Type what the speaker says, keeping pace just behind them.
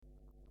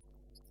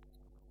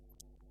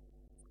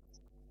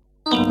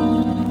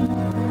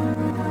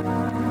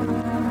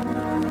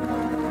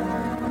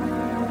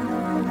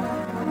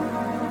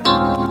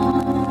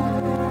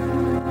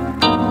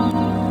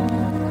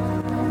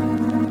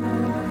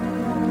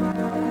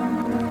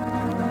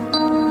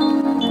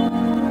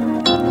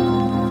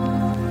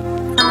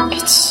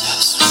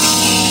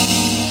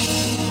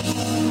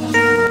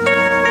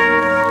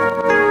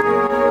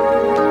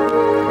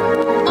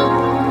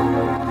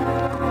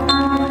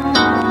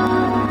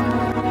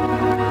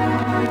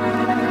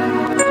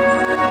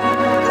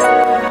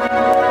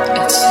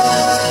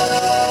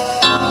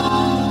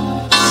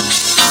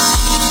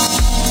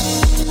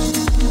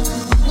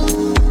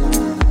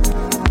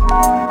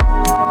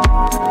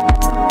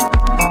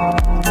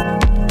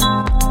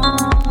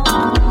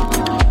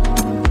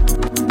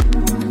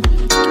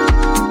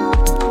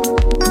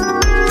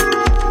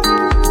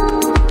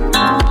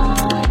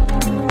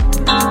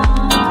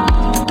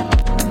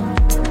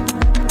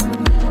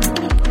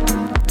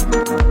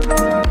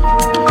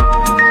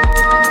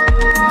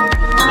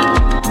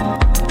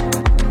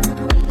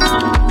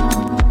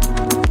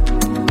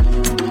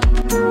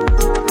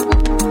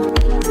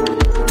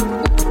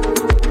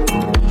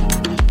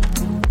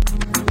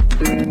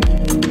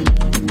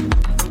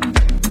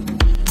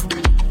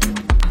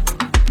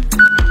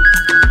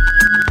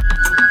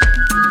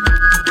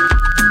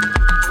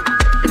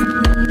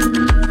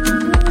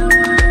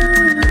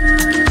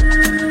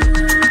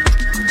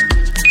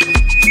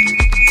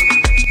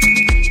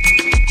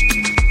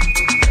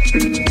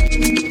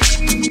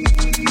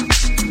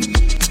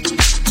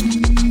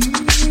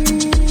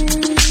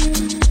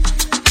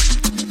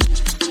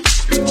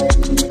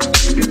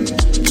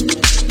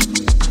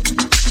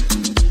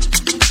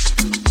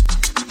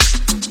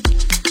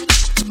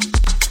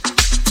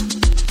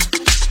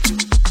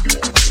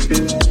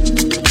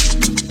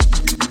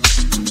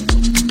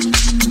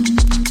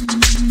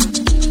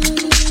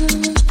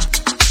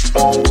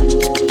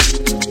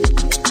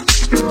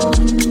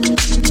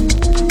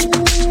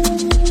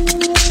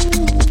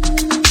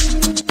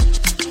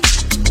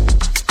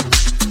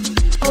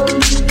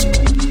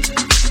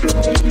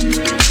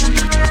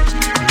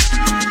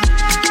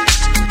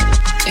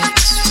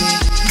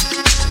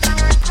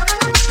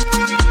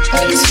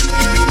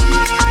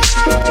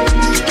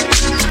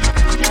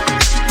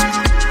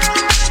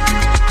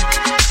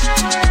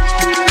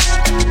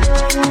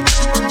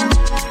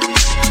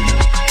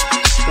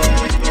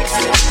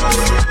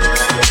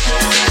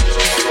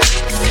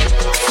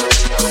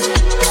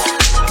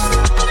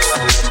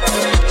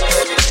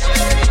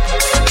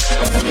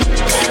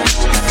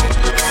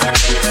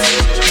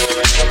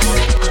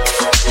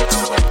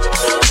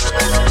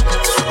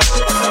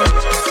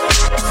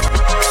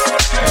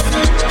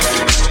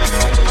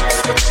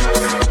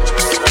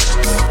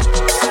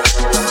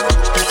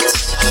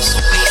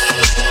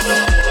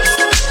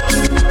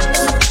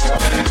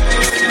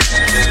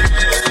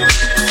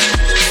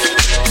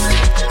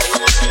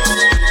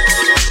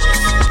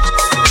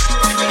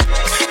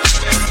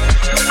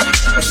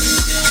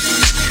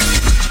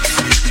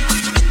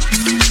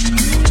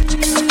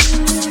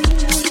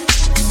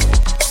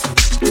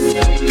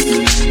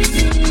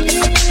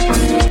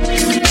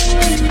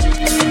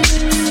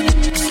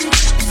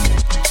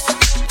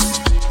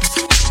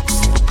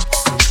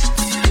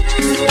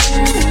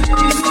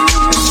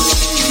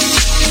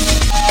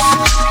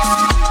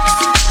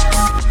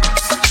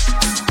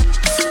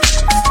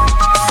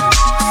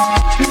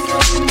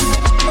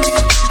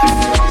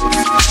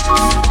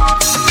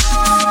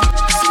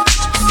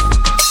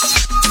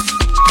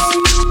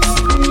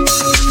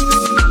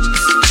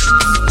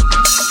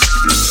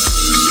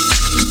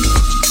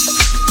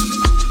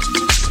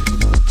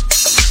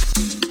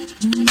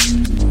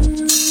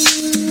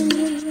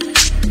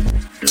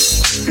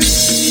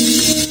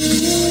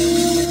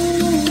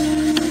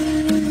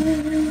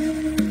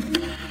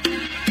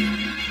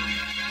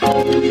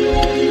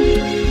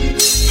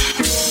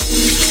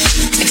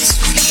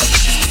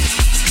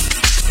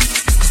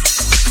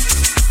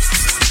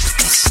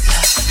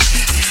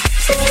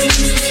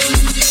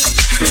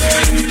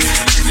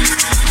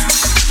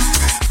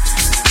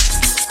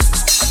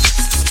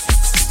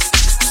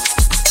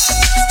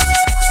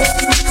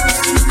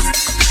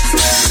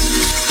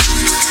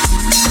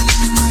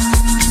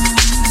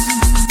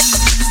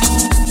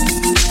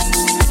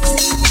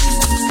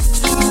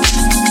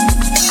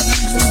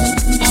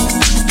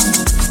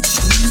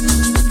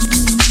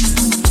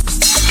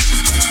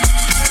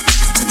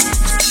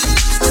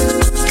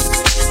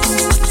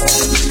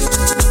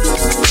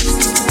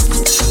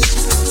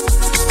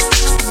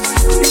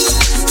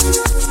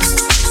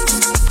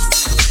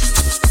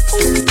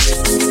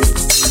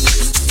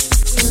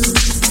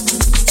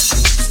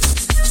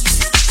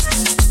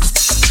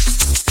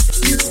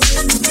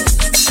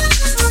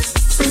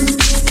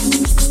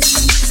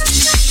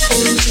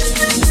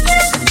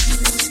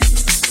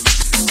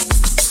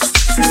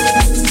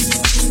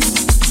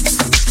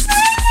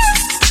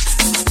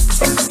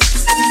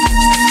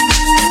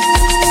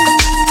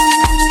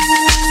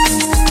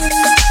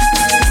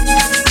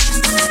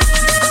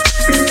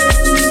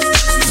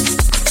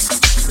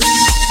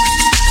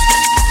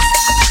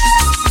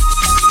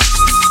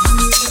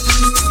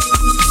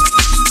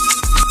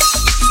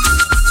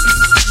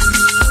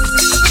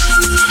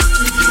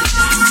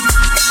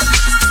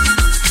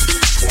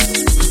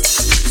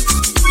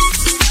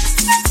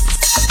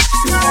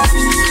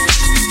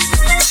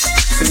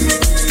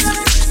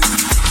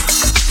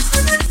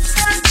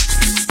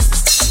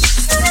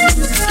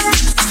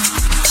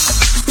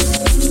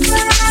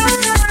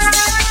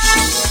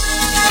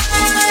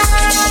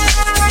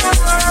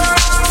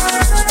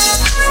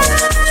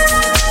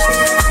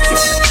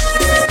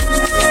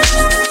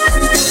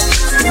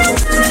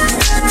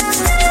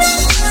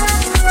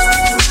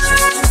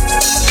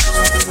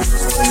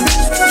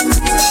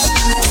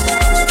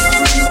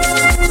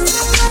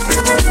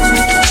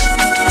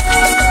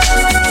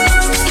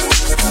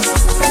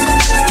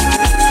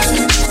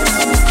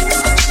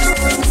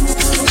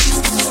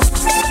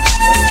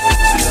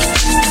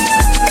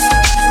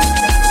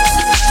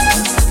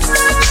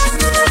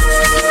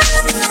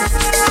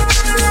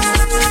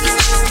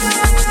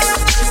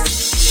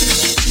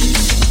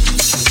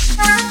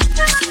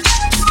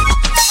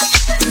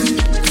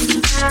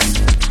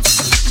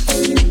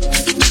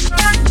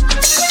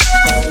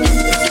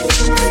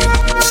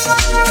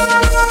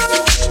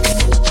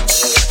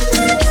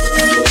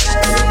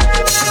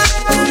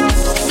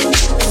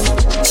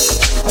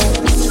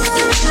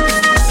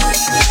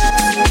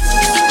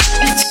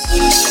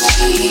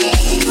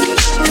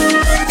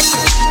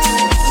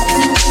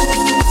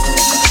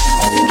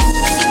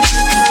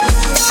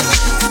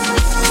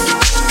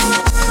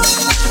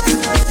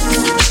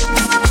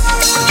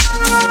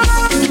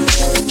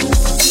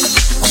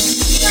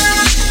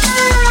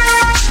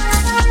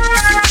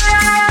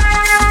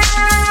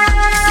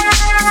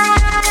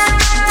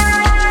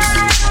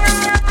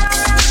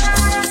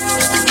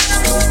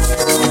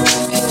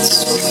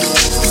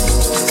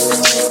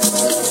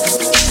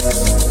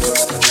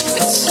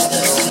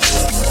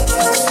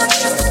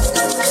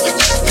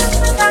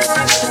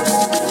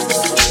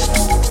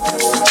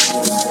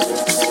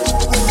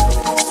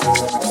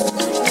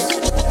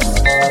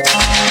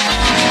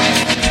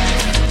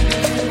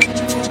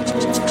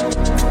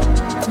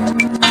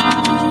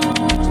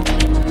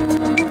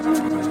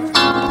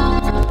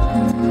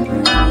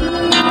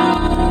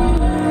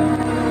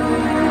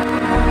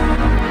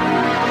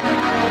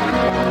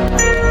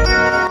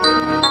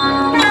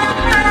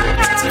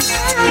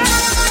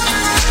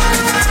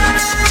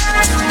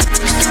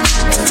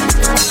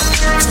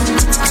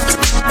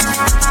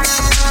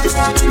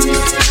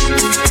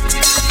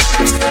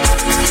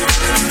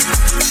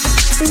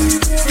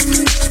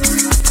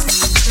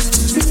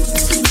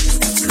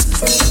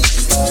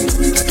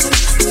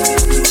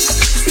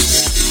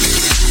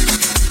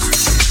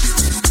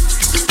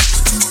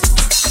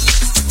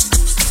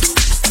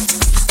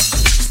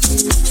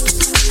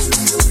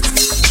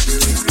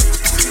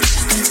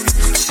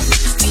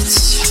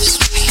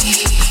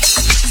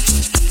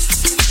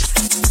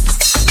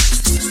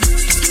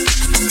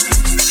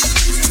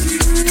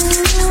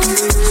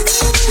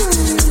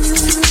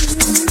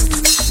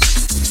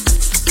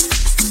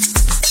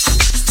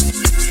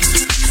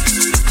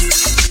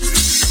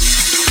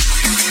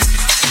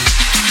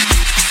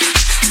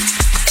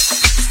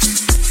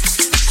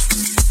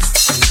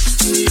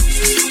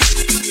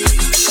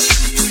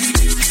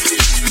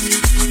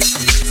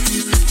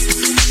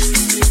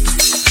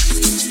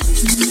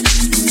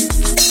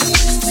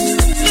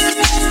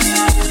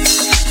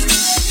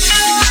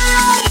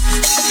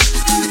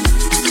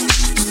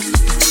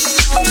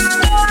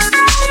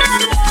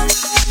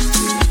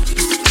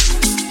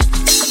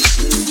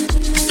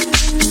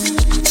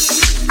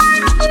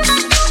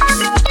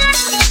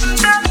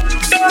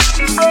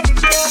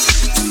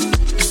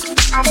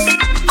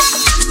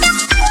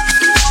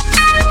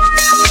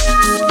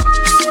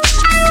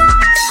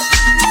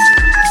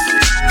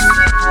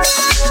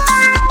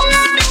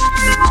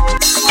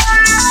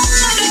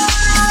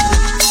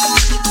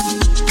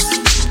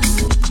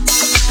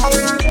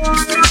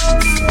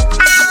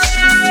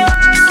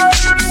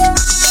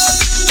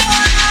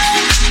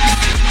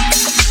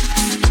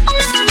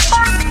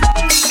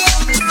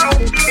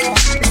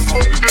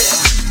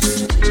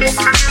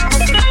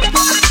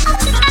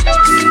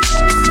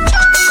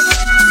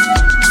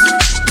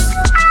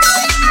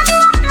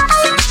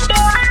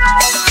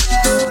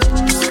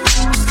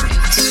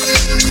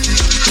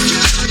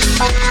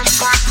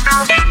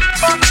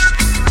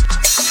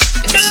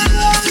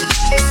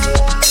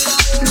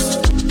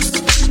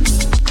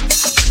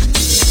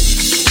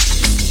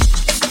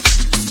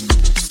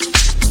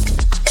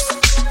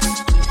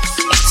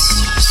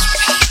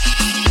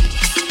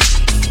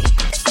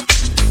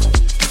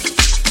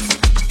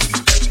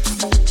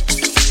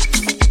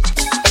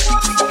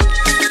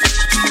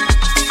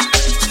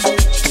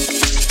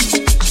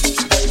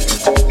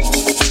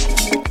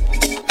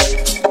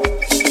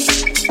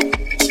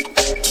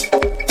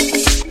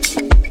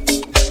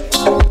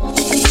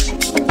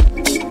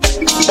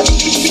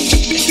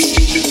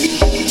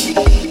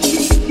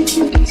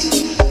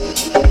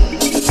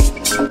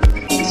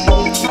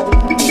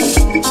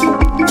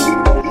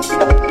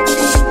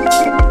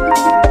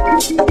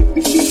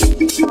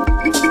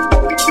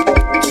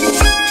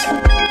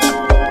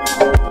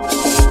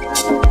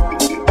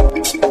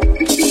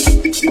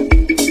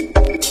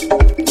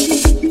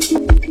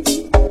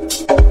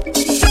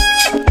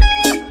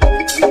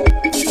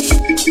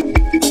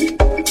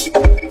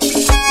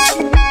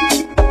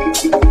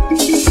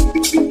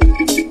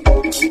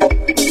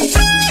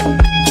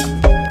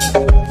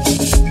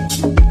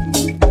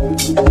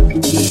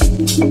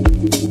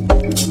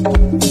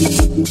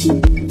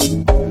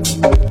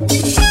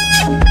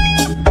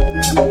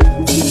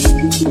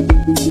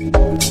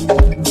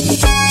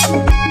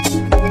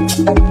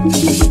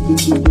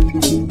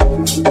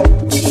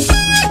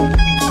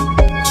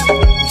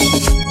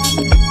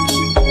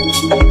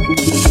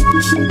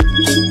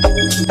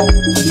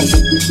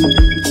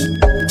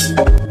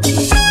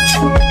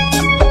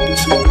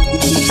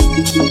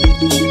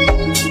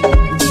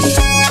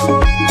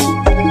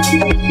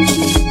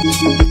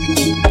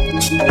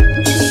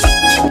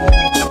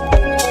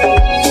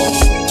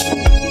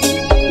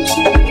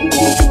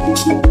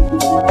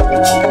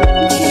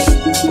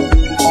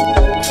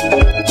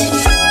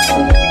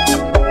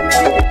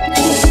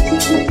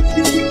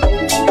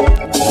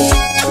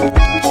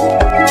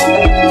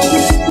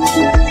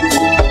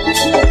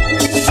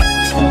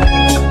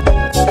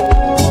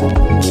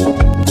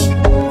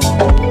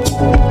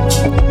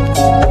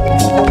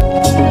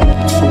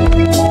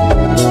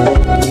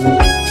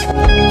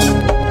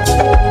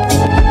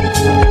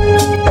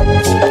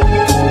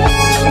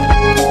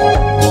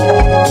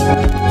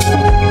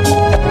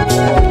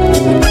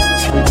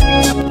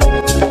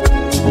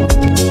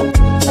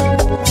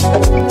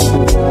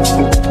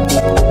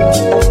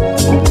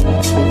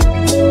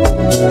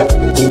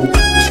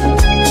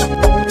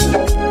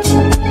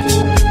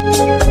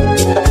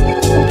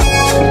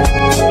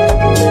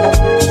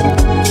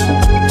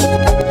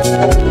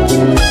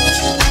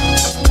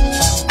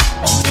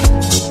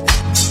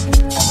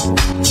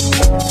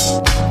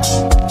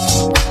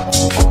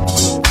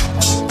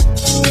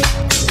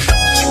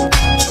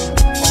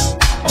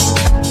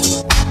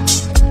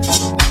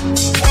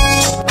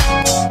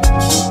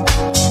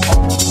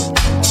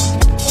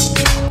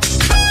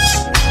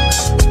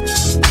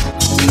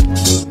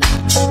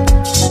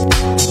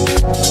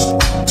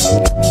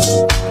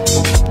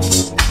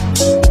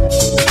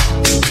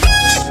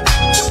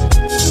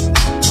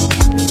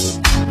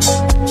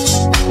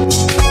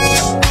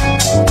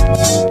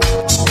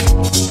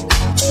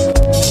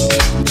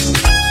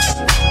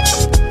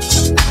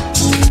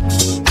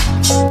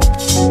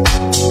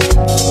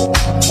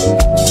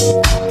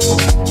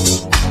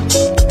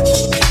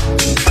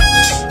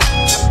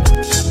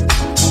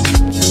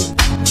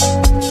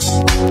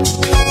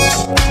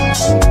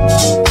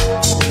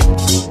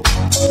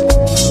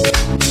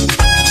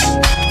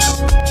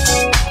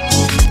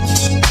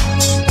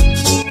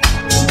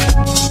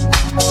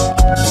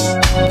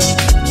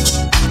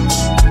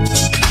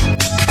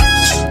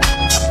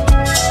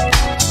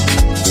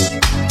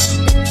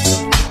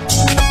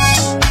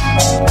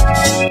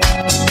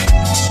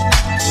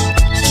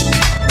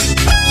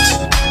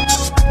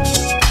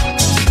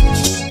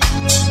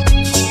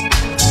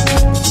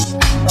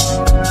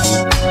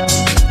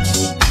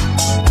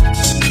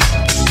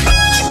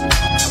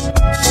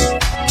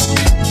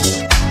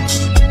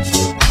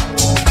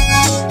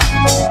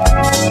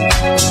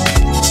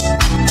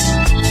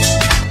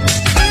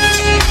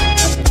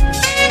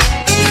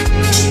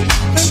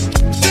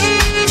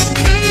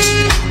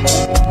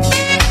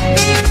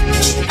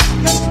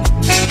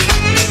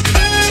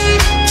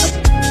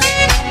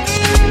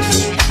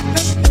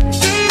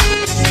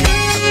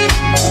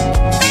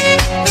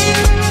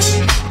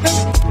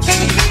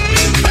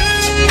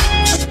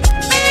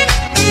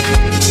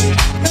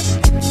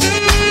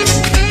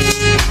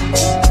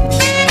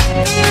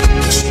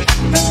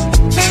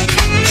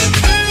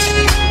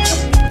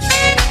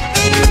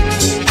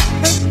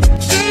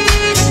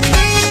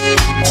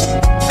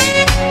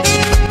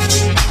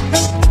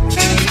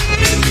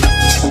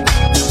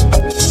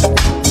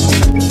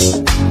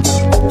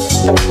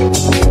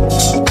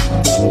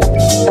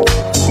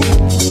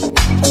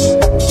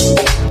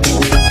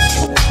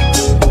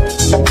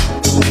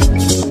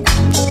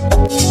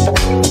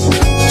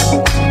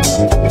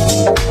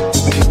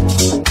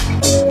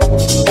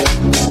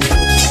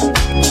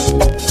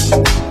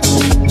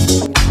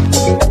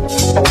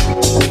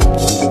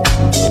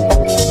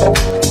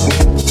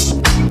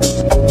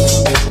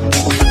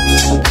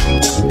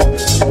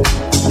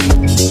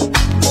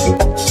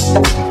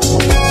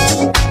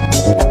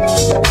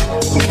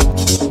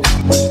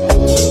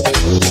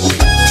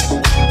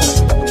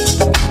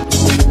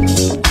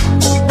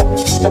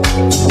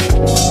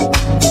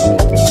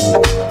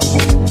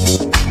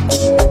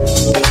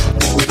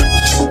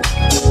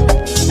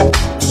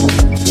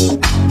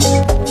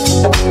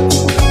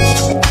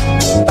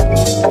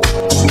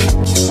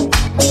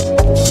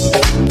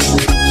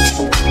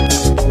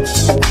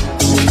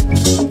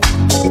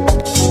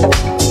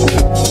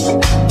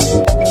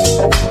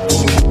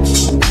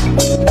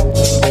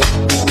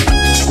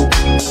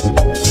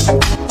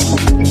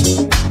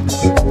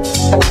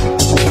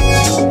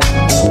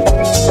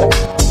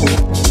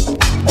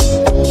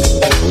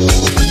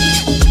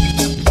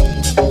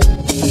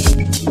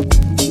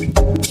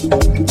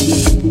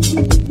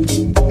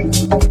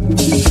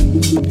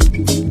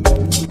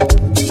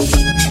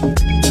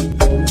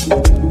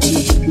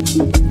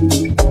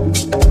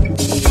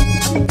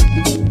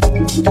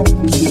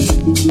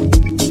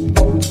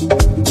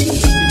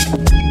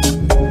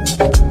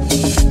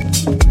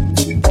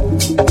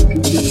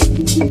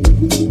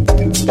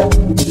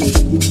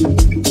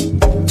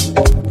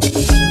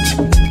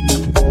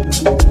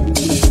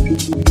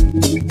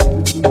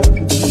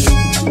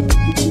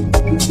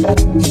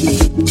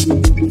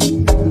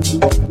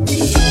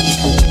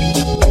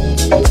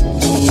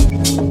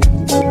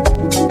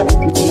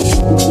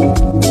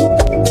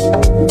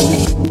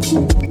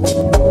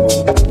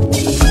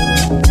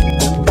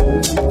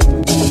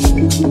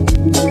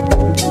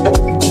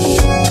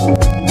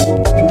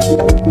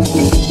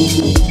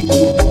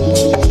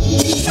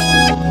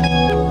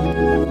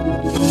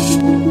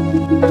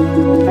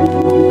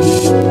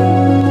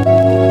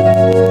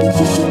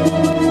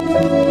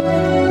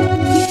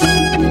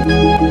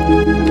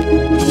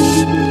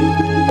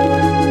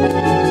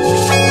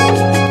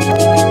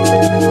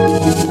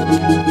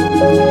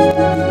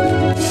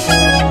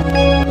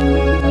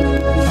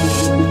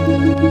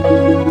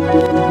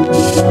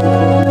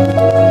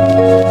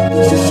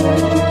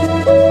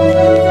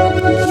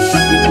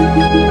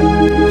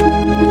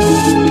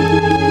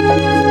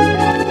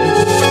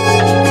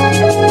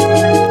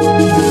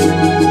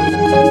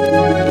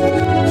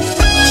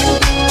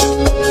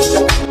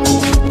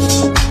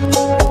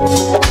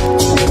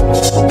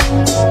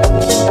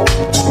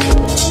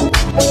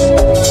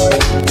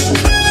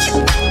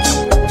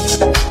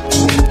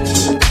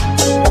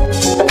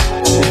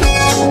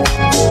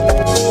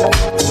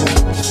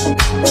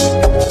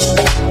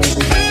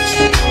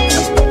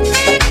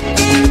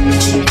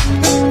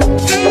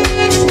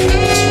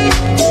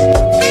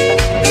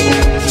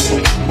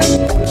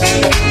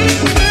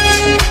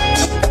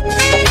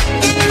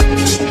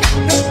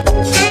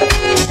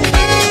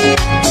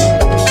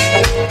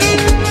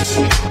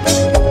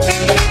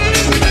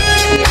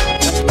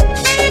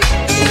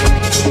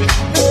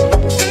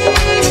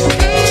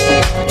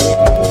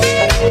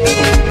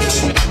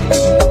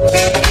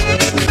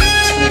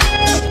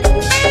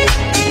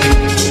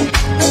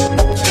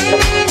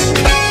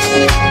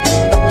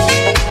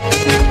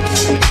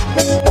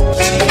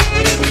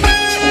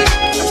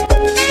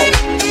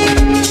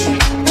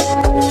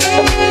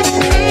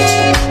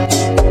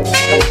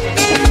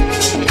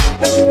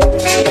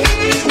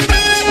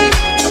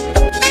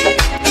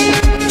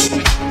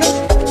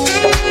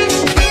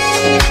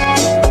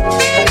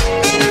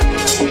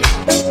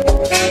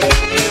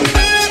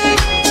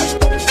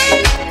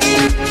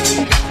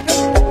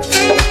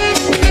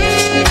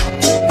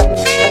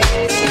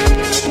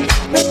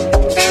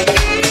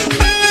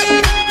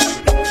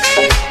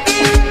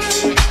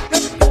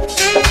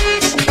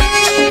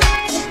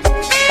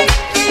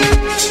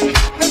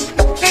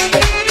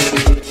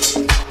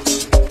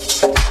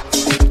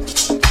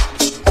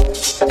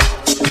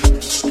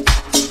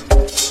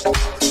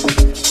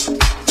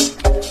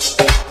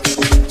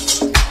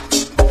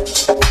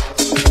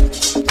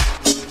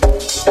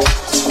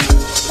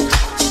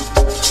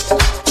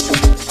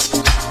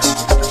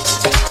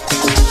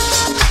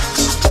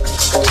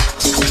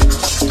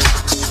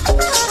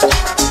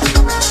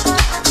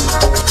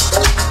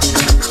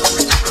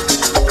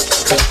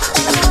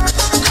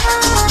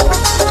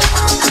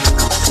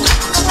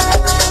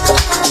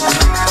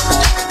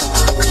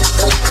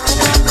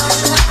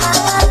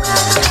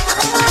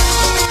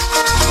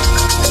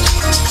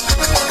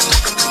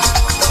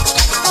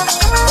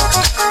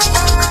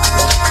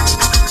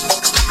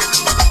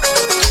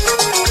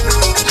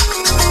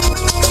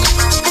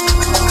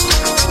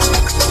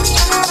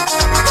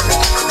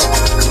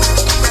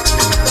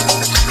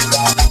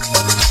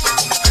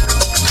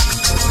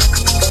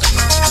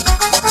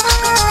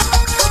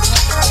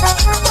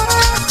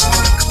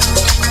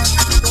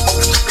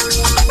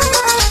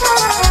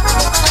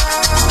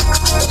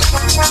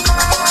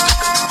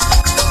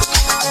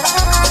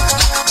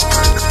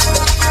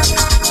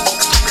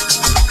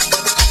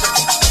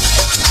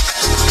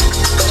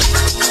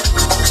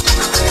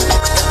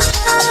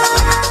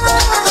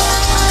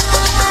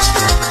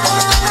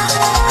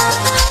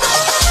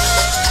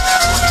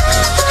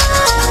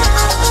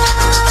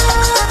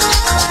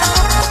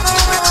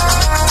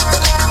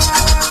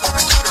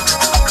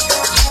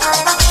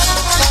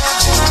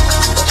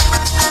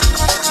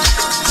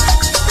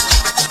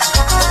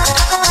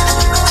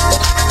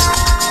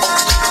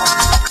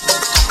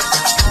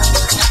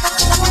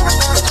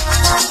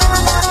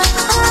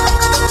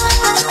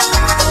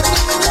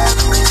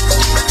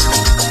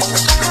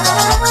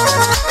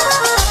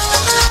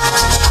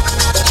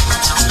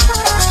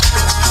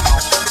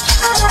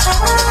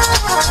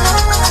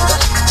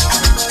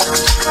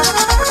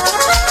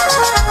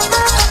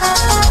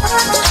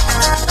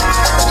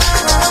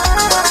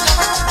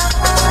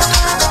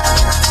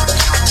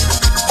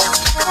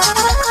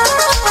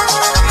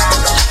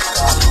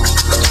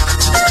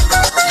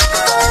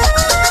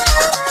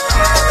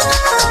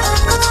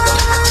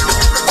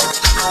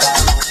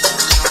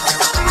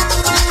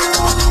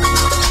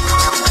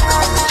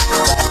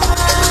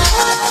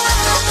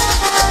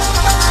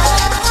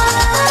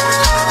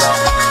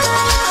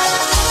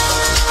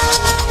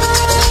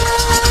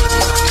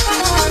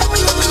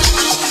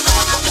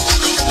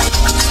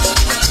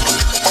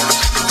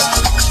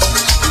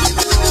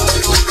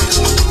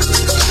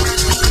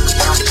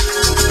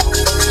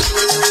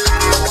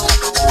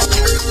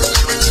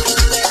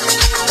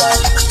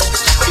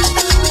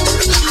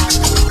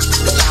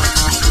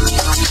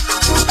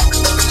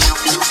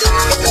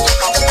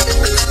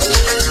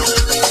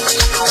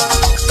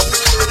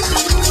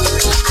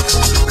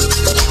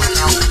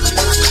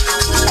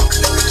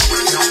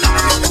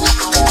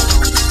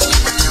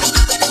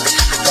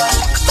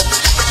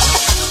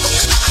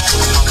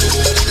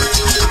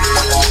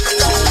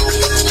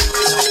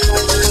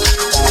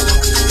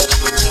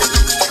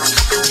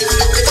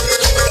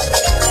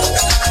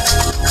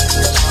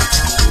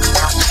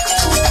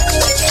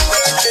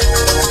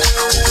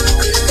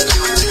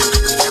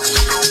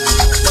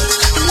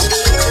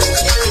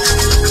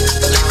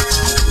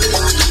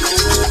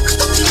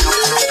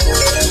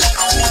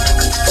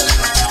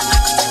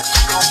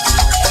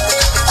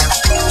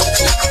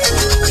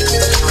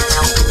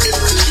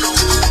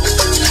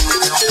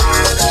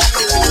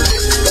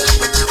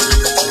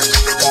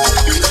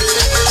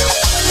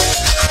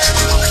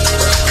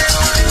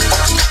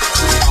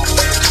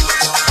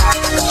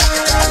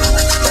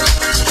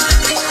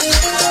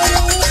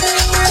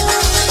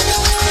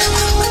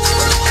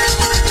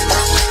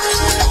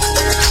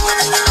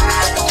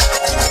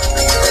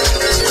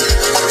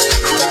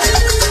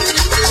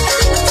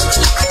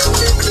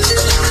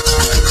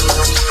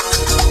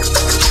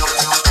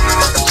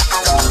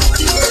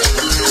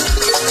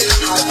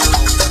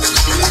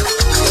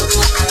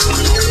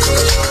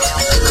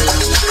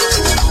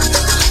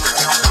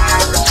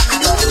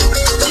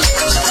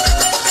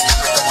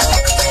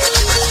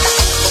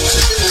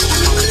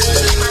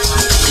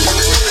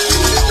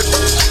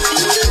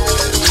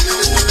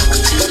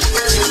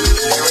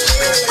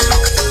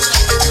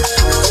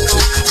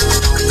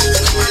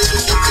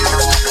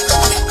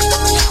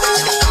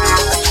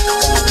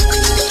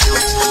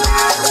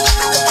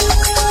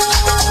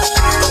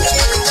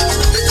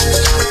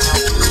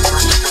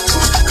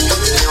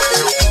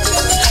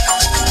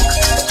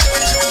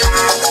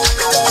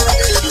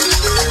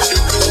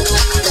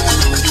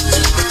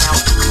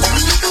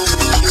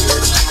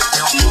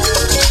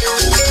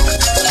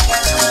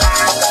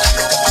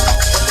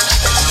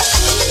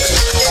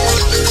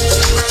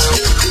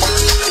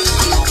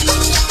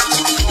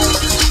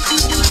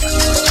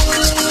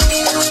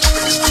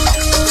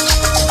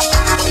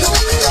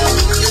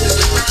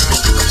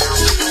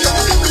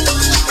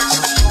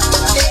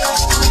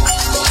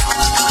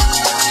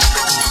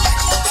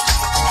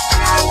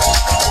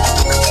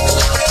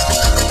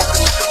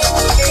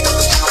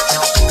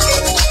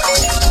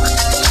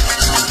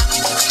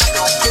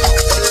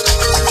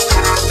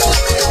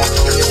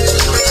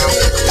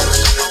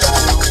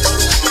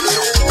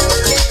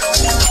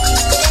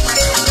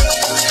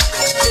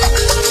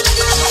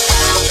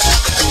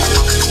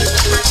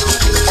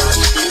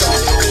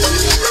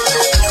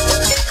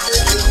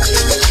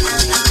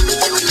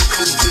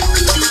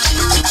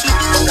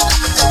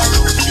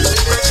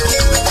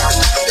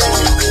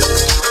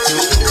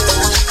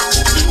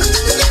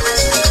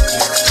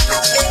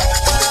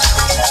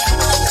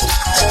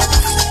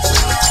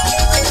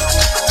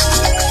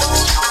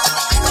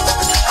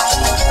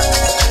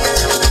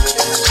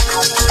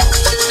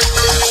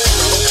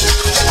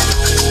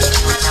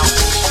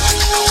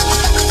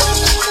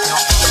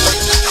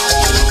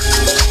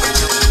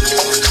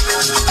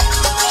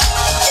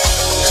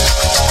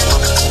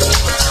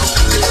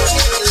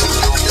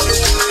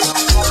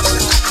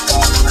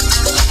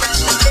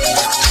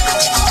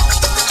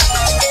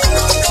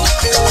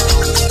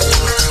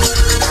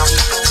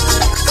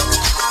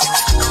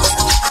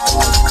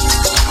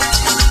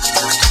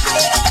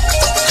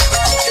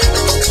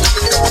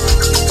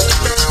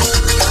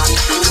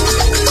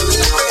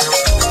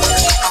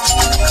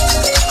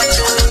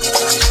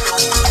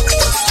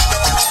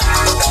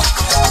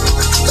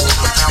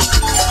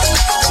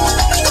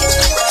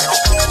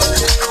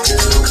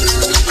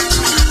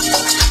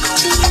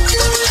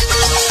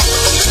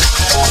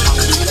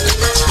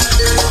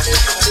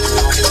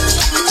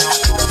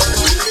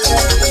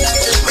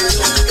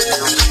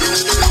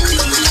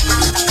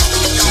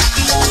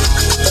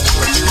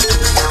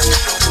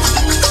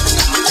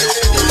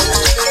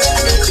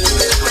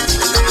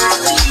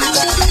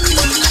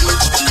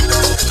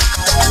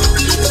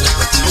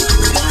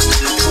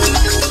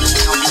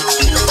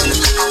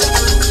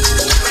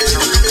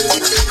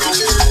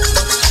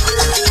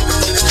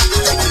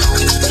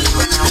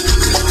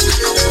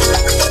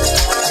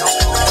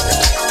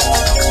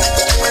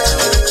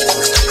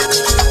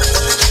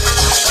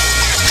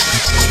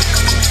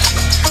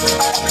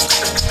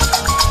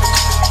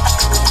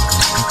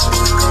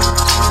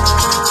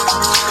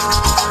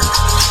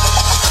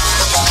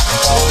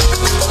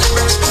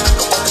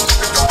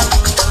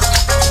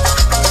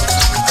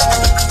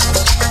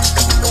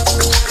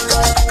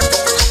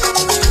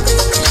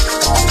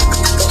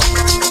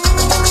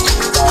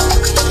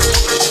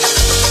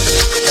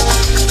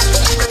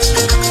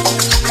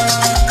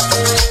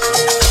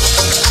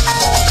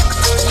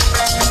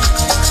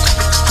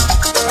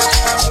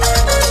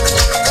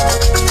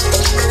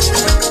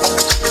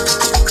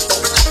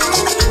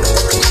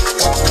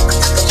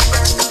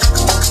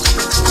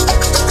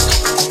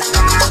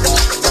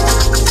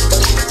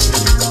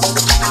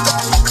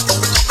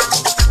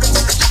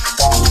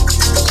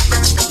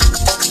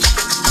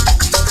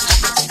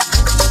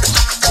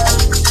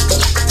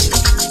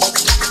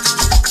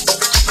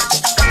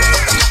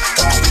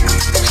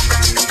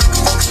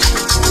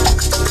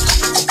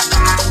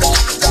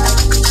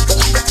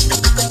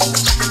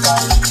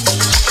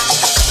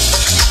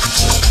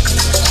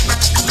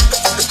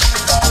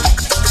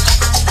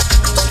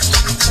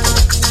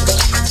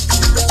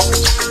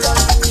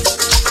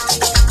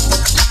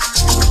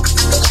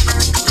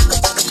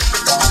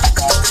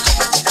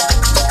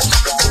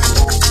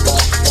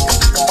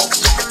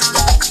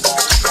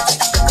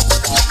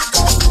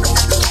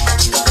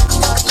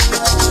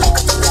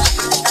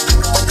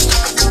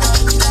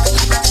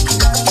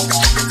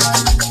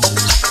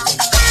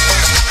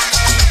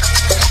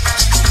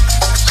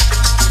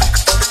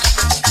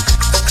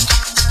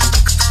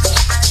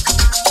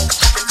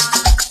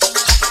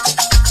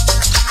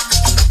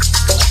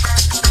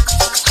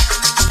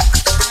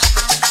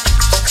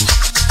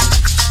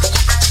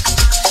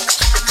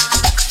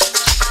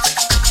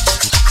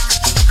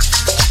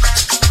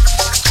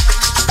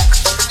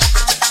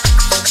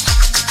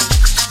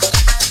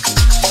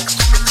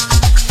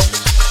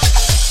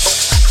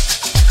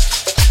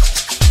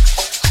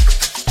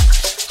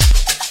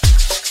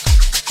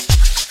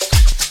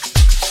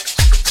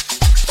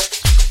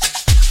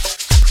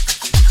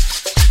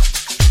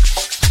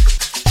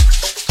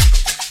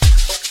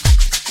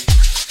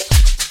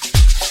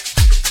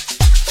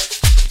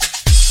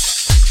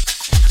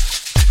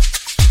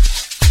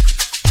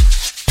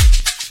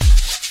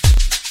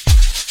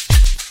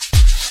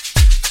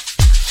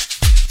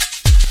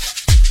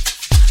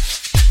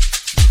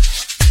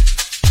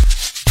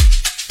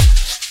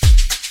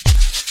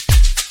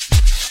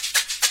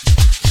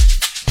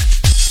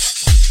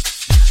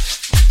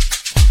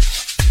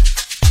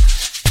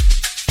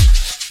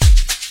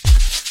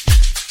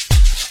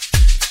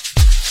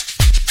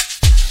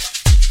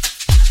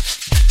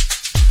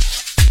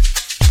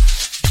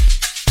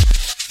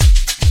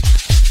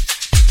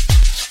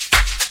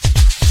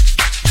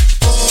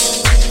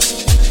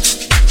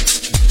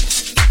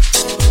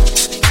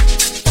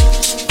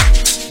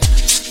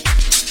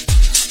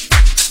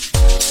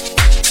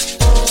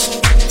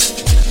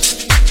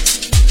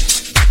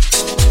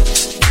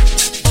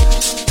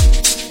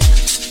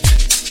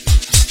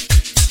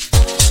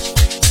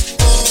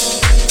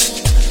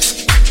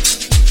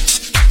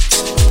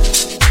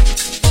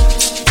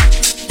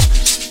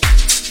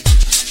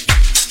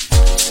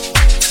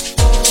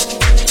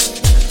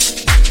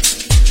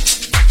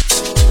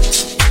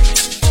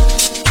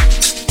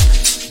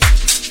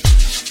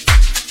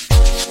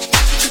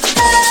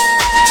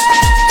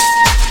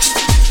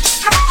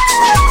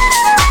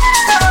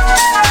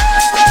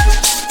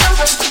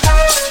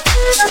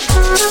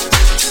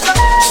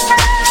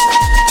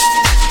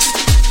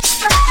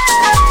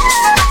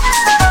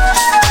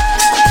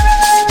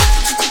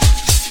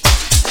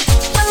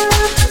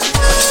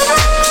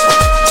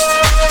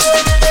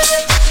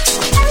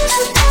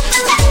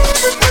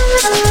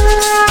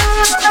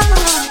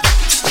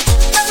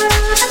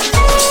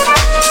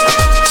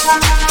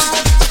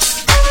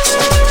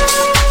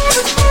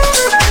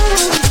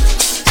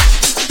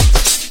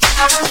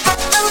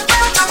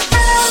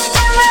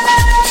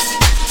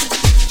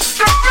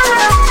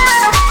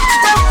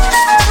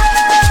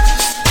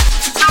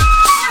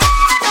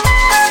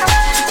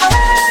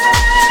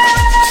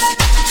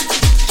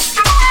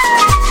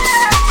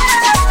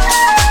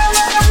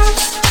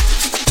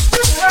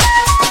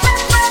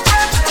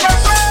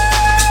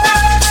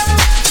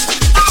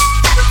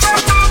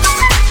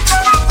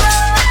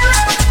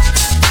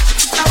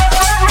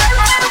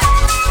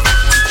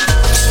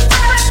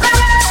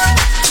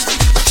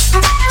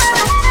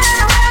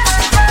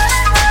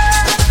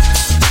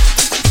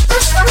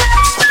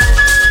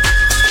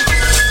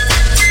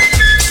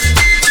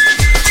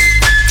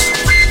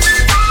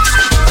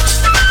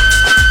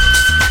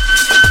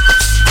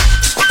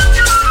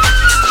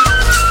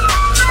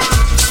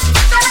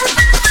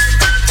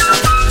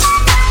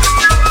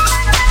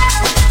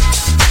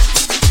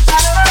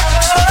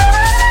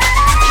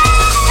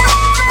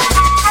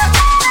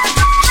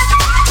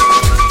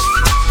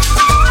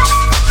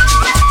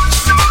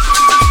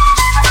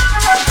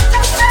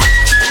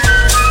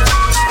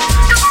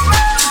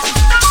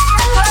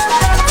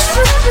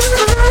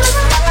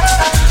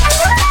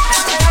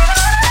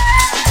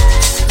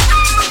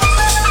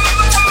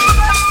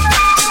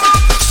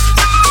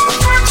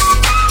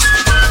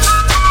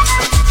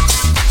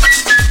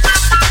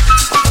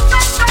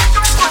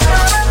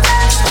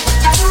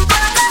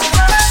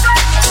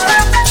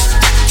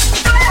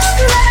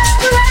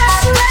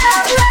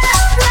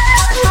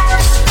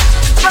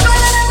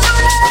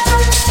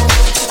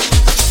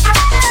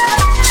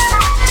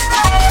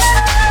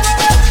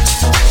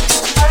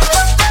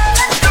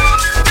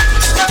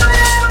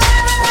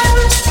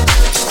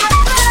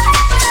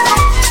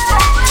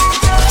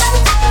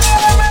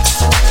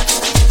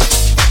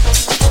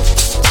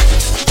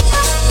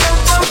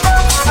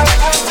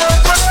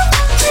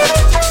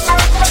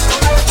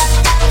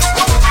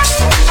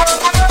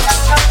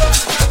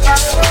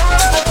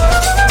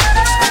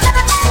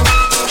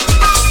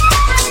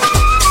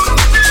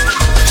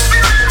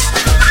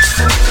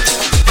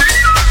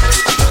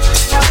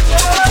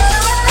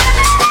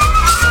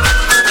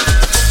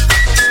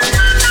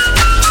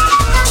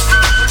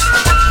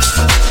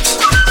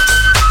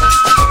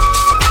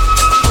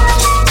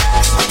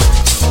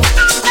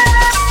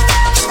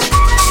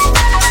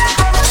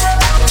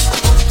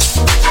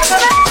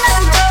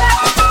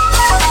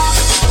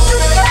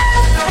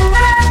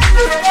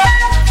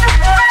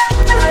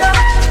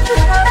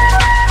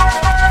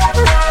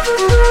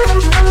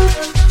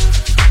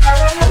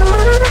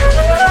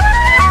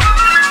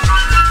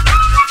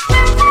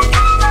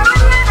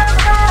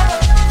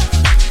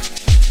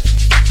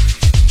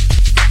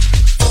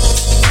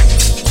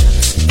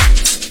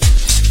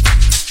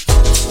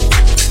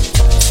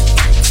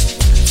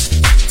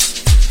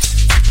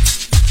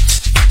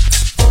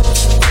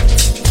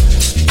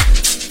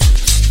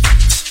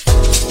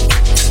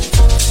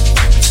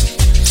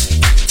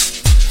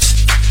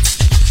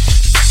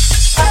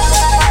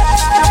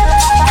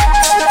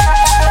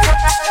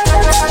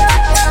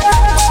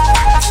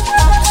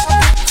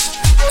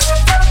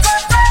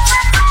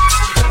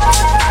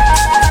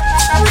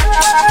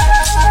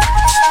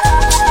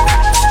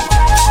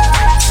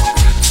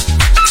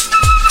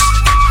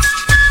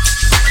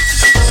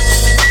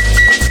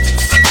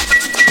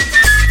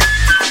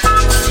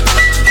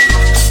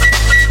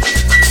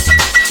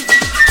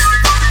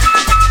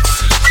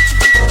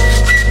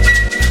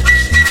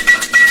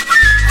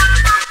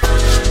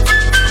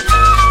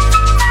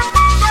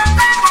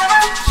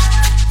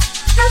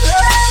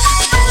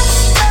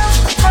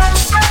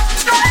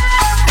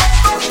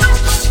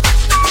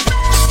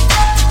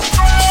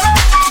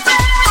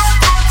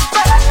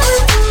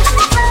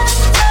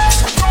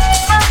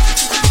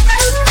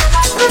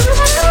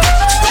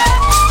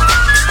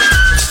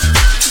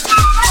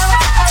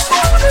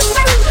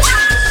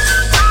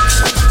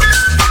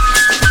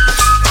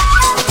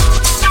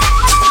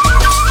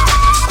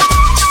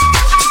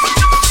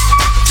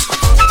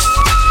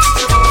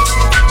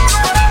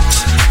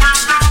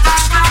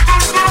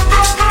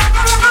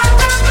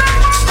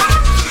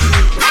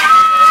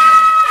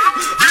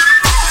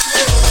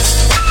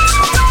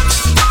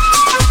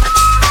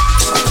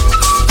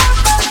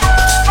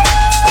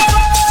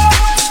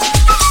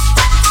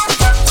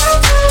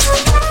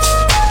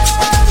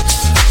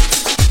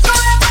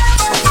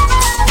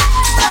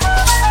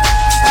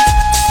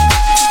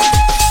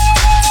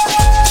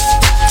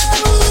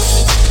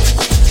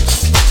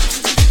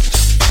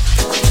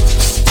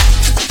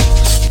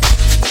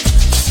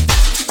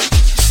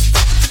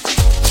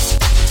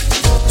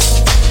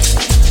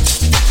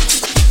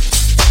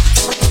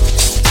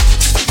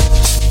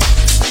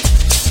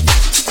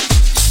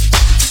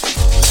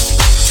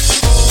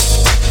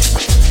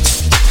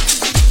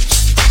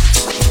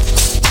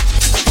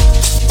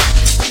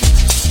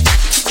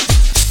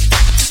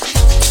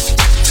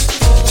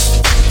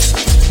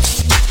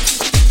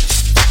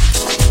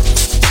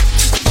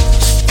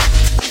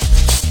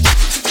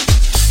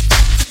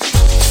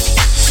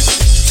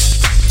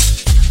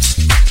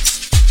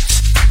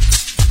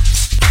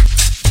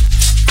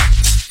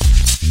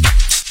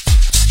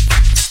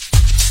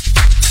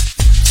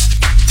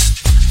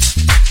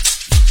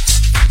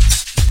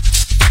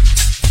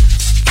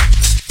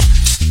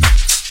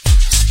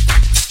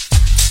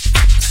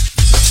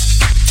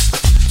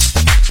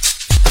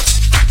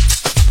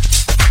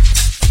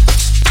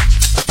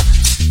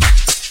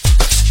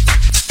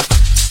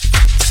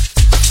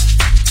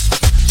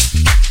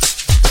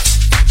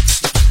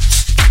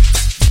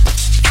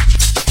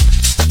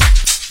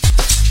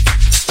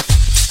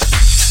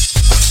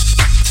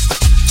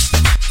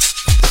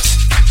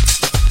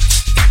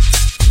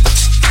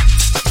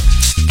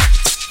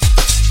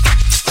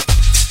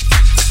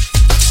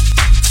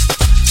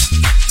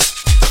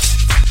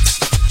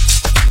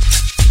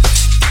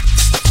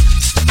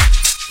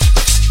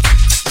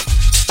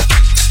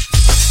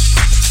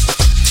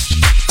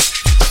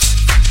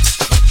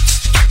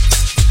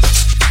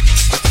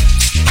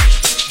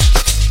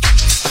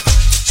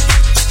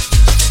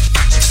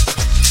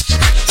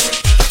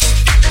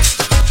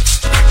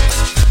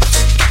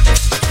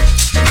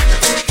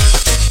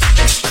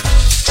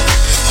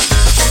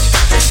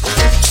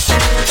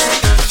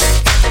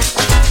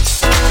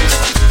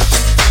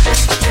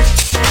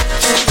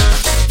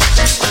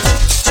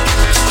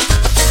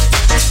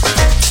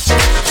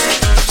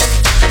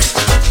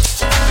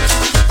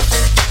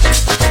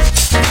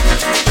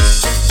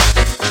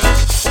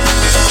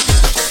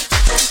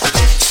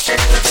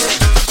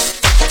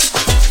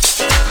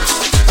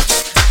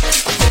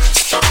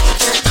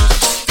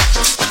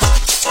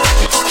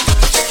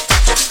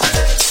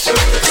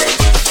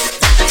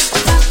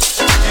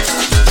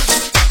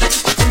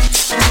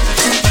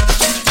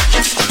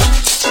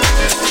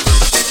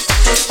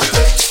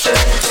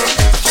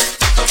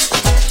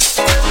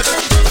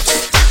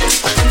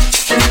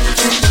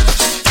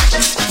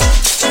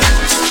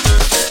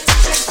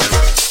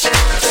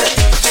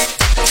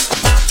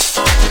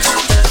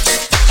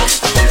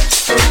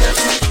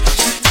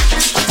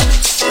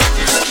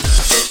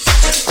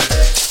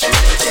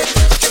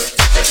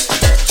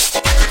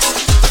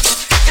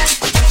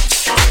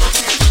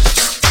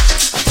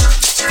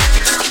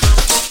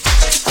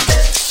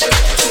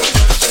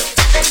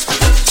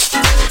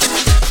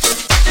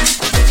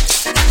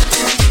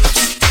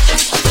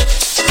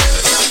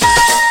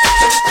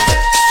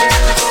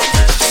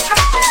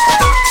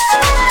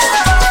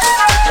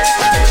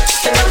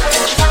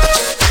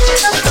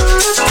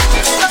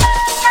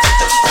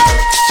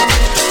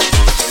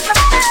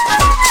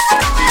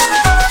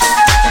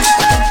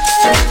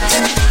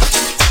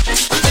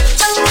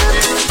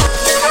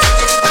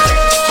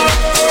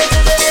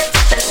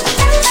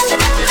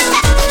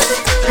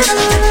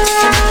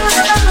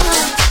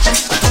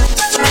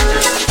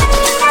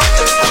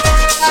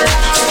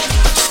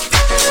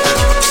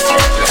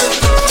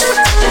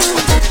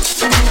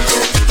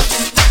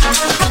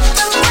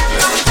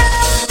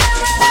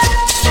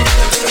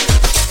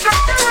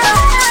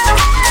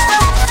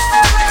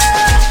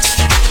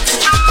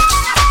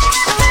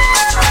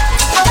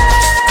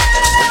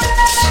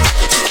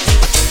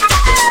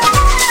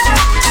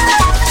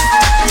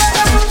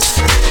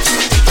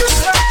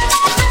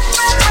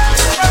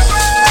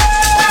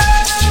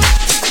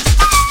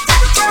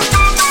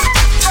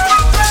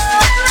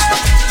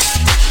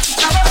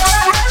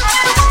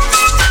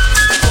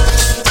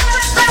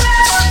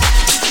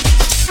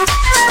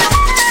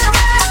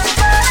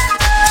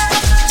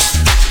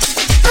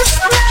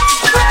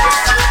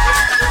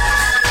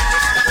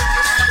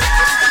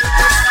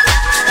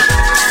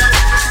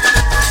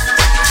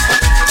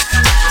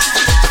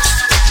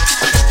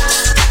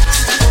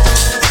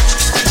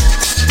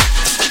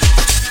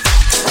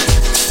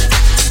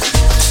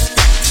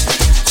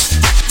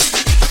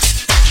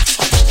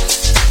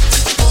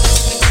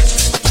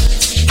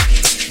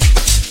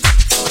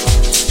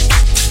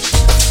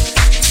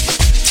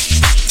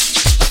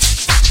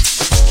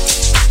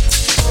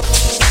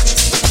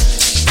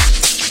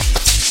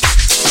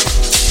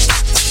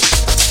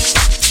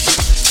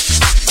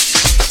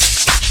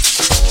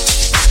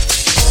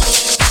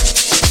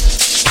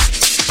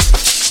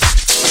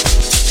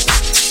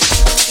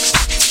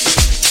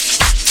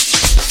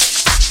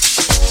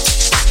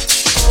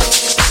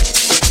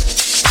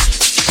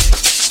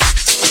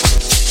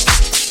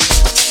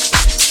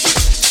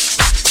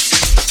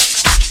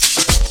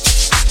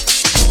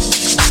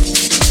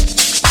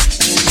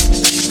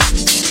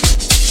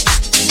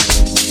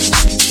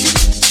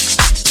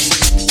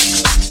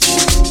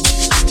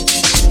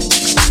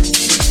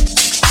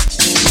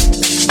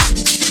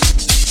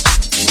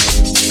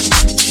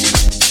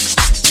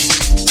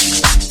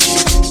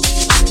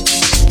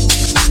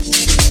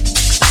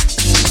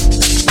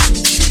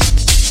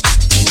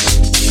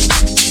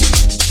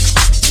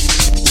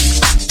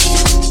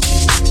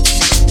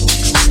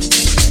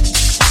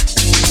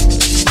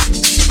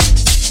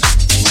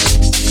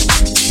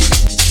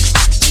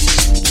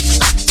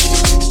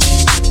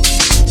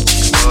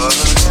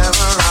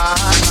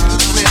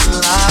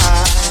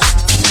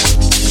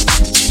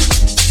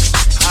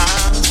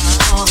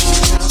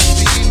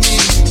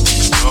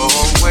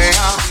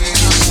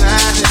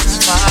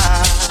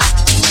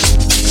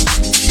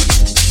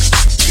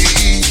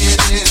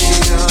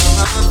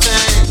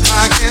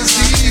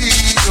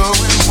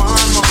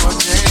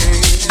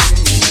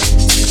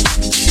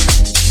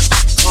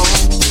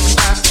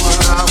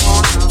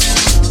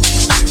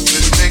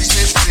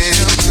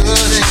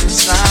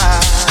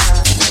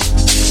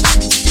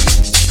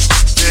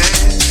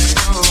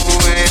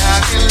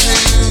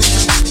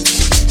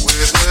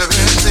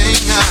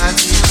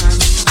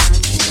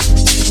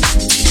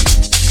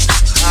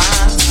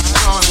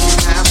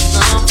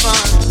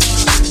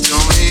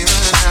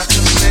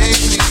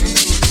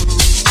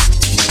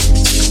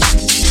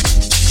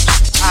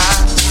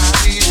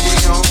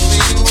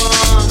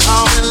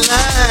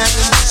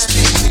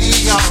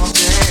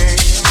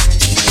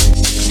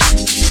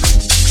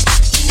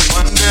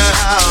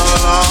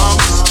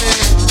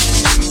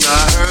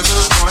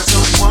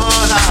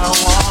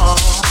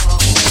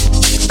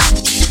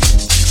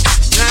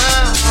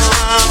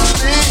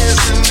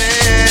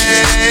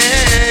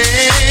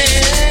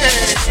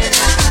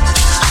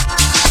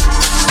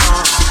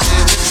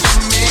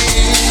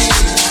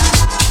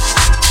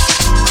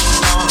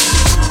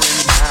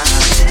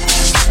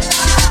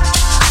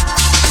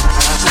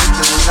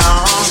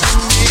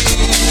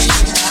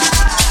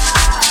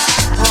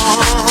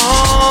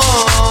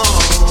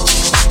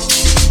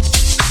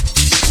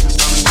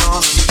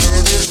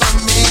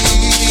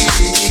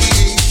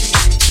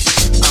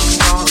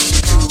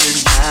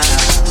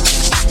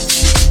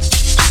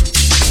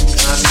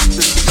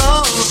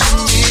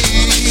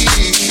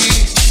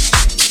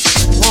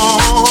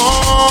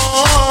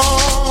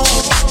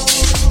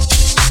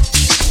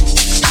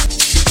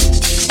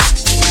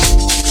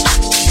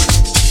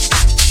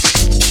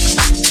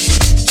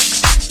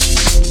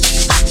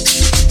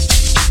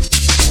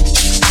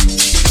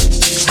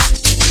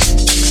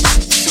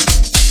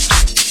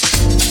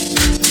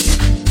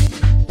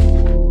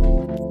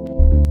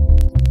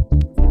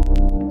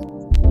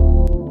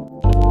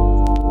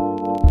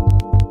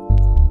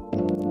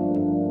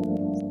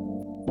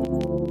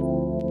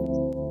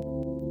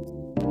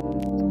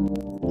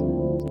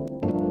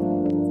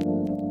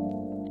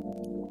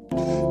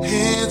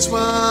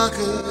what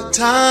good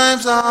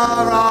times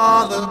are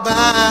all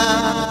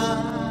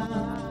about.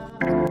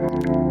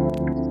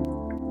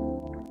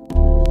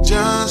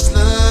 Just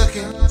look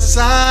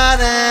inside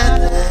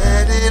and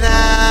let it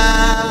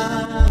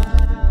out.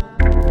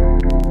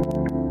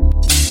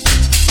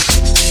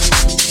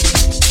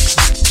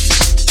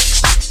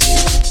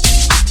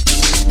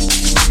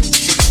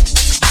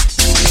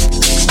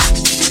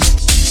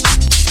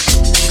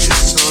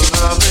 It's so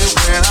lovely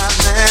when I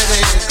let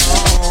it go.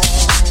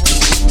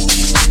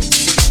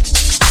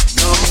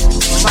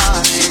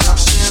 Nobody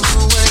else in the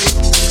way,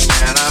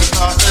 and I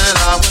thought that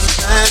I would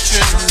let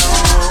you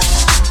know.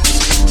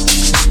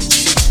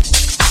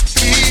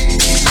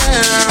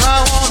 Here I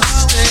wanna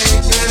stay.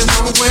 There's no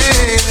way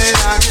that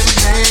I can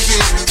make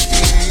it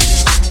real.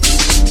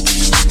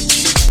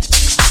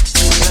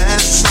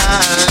 Let's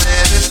not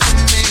let it for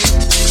me.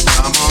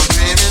 Come on,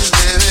 baby,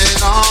 live it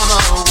all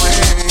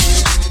away.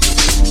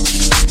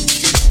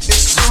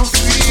 It's so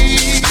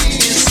free,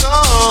 so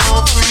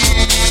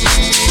free.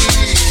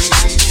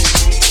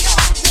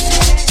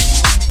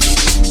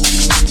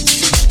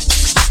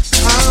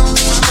 I'm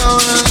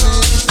gonna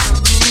live for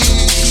me.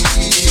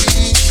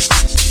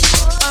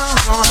 I'm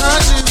gonna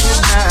do it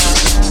now.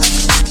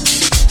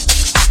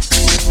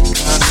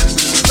 'Cause it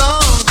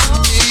belongs to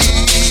me.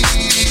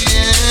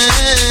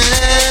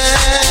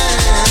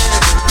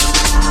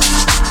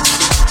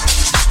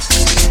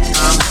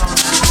 I'm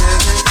gonna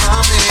live it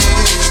for me.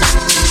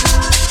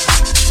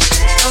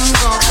 I'm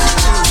gonna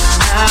do it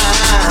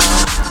now.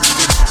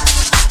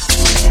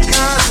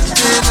 'Cause it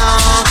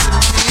belongs to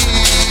me.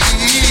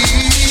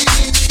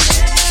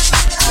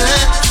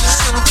 Set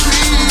yourself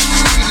free.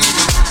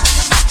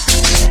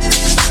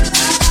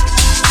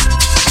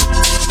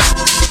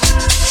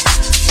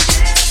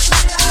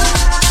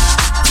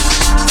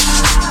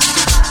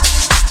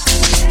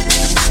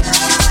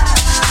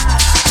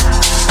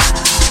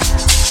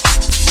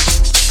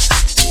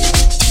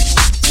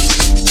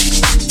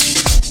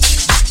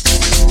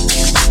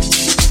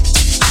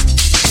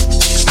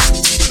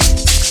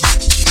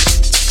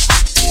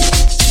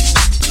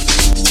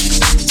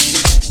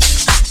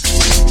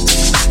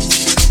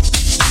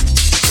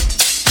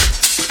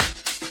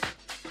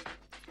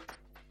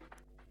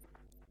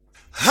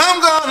 I'm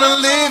gonna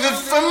live it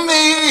for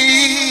me.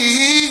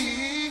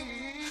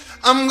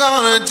 I'm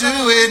gonna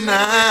do it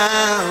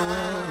now.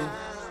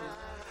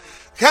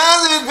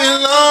 'Cause it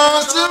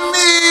belongs to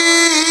me.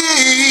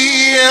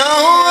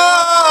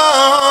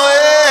 Oh,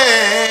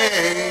 yeah.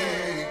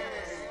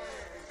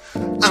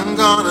 I'm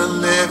gonna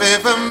live it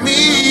for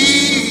me.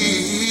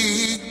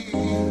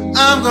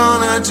 I'm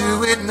gonna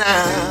do it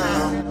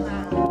now.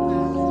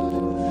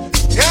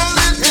 'Cause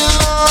it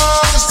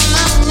belongs to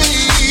me.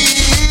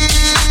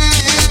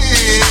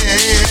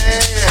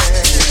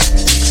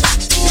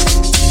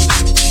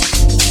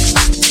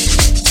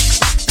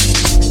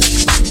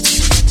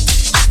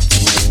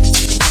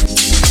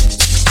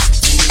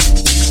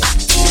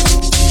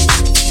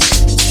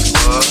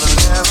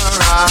 Whatever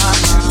I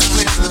do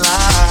in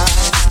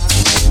life,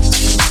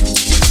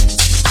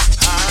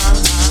 I'm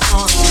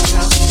gonna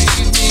just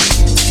be me.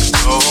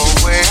 No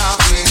way I'll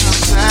be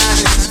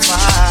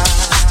unsatisfied.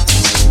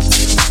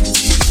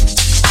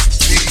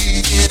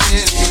 Being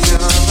any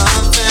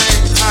other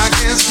thing, I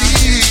can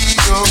see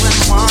going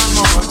one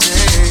more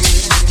day.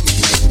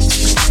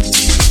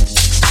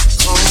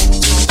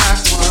 Holding back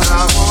what I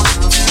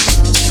wanna do,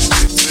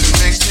 if it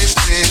makes me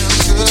feel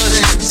good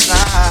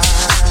inside.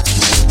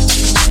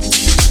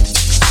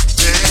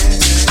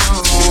 There's no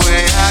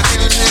way I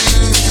can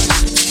lose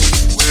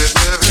with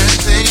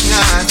everything I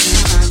do.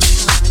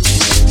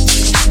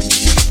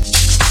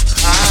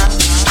 I'm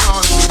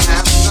gonna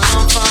have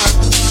some fun.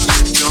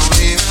 You don't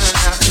even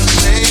have to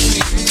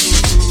make me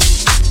move.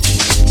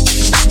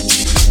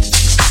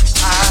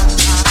 I'll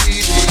be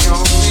the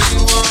only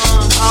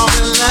one. I'll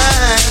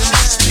relax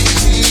and sleep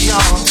me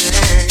all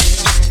day.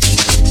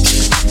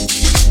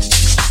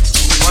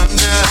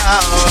 Wonder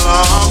how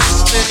long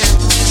it's been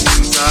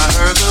since I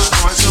heard the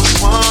voice of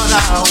what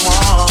I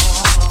want.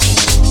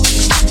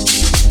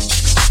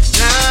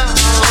 Now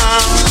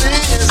I'm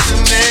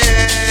listening.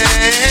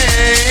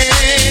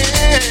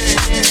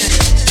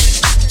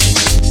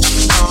 I'm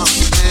gonna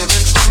live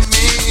it for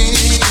me.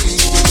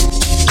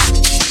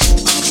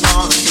 I'm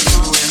gonna do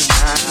it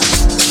now.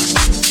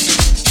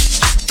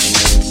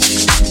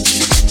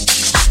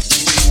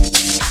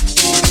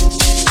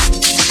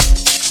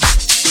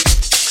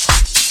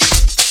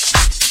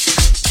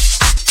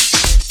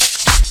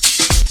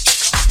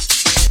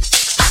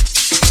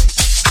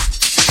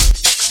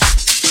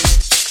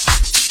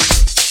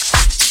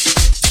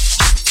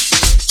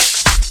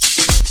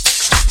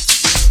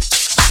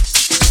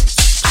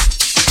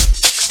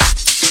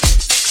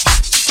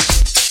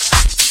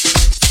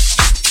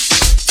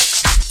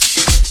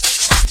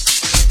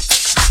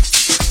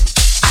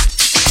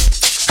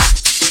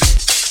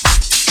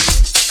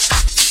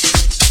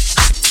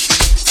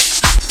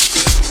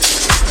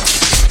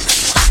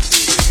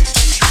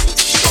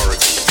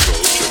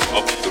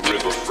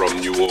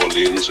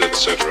 Orleans,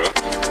 etc.,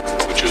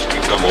 which has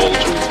become all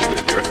too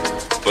familiar.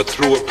 but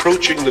through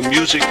approaching the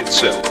music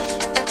itself.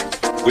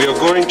 We are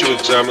going to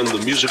examine the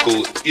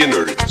musical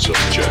innards of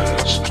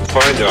jazz to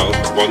find out,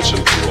 once and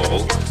for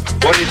all,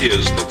 what it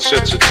is that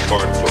sets it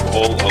apart from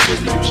all other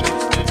music.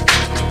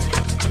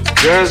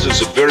 Jazz is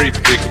a very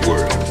big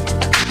word.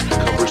 It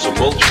covers a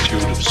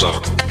multitude of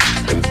sounds,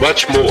 and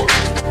much more.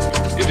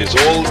 It is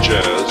all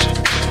jazz,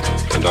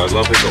 and I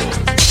love it all.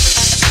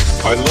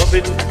 I love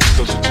it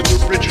because it's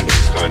an original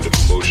kind of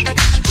emotional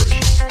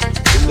expression,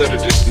 in that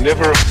it is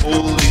never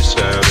wholly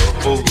sad or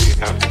wholly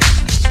happy.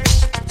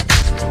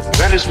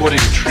 That is what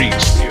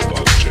intrigues me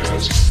about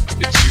jazz.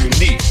 It's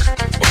unique,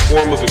 a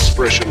form of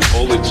expression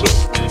all its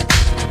own.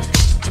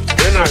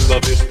 Then I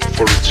love it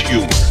for its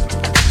humor.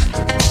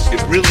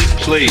 It really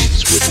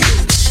plays with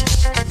notes.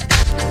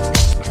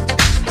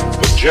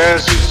 But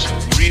jazz is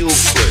real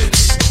play.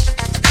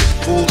 It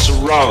fools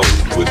around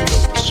with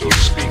notes, so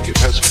to speak. It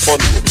has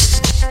fun with it.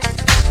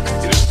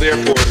 It is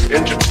therefore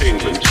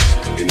entertainment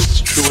in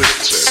its truest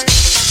sense.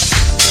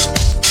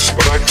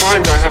 But I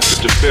find I have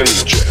to defend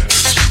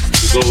jazz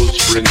to those,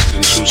 for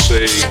instance, who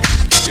say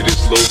it is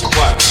low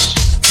class.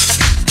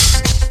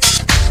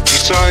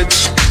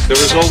 Besides, there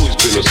has always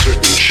been a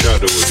certain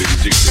shadow of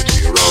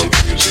indignity around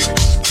music,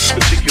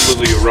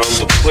 particularly around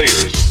the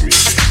players of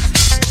music.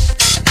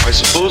 I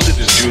suppose it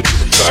is due to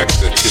the fact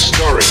that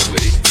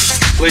historically,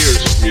 players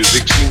of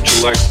music seem to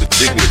lack the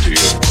dignity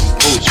of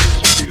composers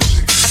of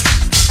music.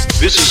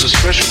 This is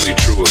especially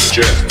true of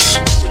jazz,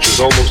 which is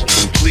almost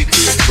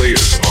completely a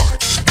player's art,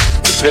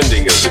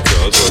 depending as it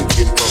does on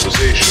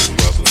improvisation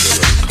rather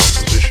than on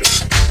composition.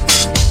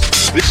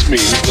 This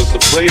means that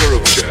the player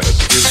of jazz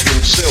is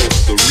himself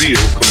the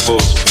real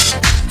composer,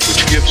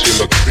 which gives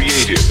him a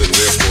creative and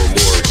therefore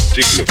more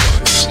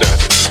dignified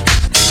status.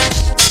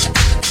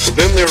 But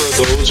then there are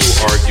those who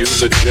argue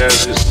that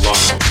jazz is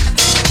loud.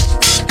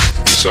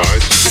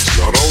 Besides, it's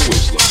not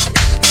always loud.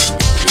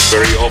 It is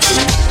very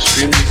often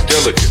extremely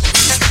delicate.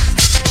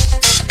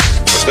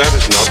 But that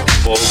is not the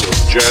fault of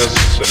jazz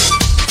itself.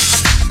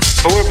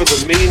 However,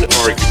 the main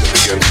argument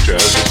against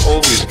jazz has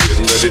always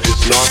been that it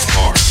is not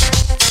art.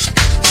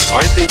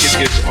 I think it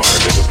is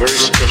art in a very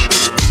special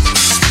way.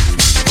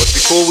 But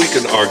before we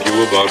can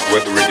argue about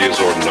whether it is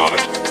or not,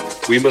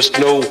 we must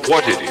know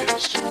what it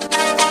is.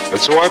 And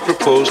so I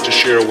propose to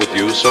share with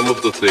you some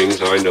of the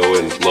things I know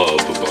and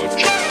love about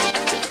jazz.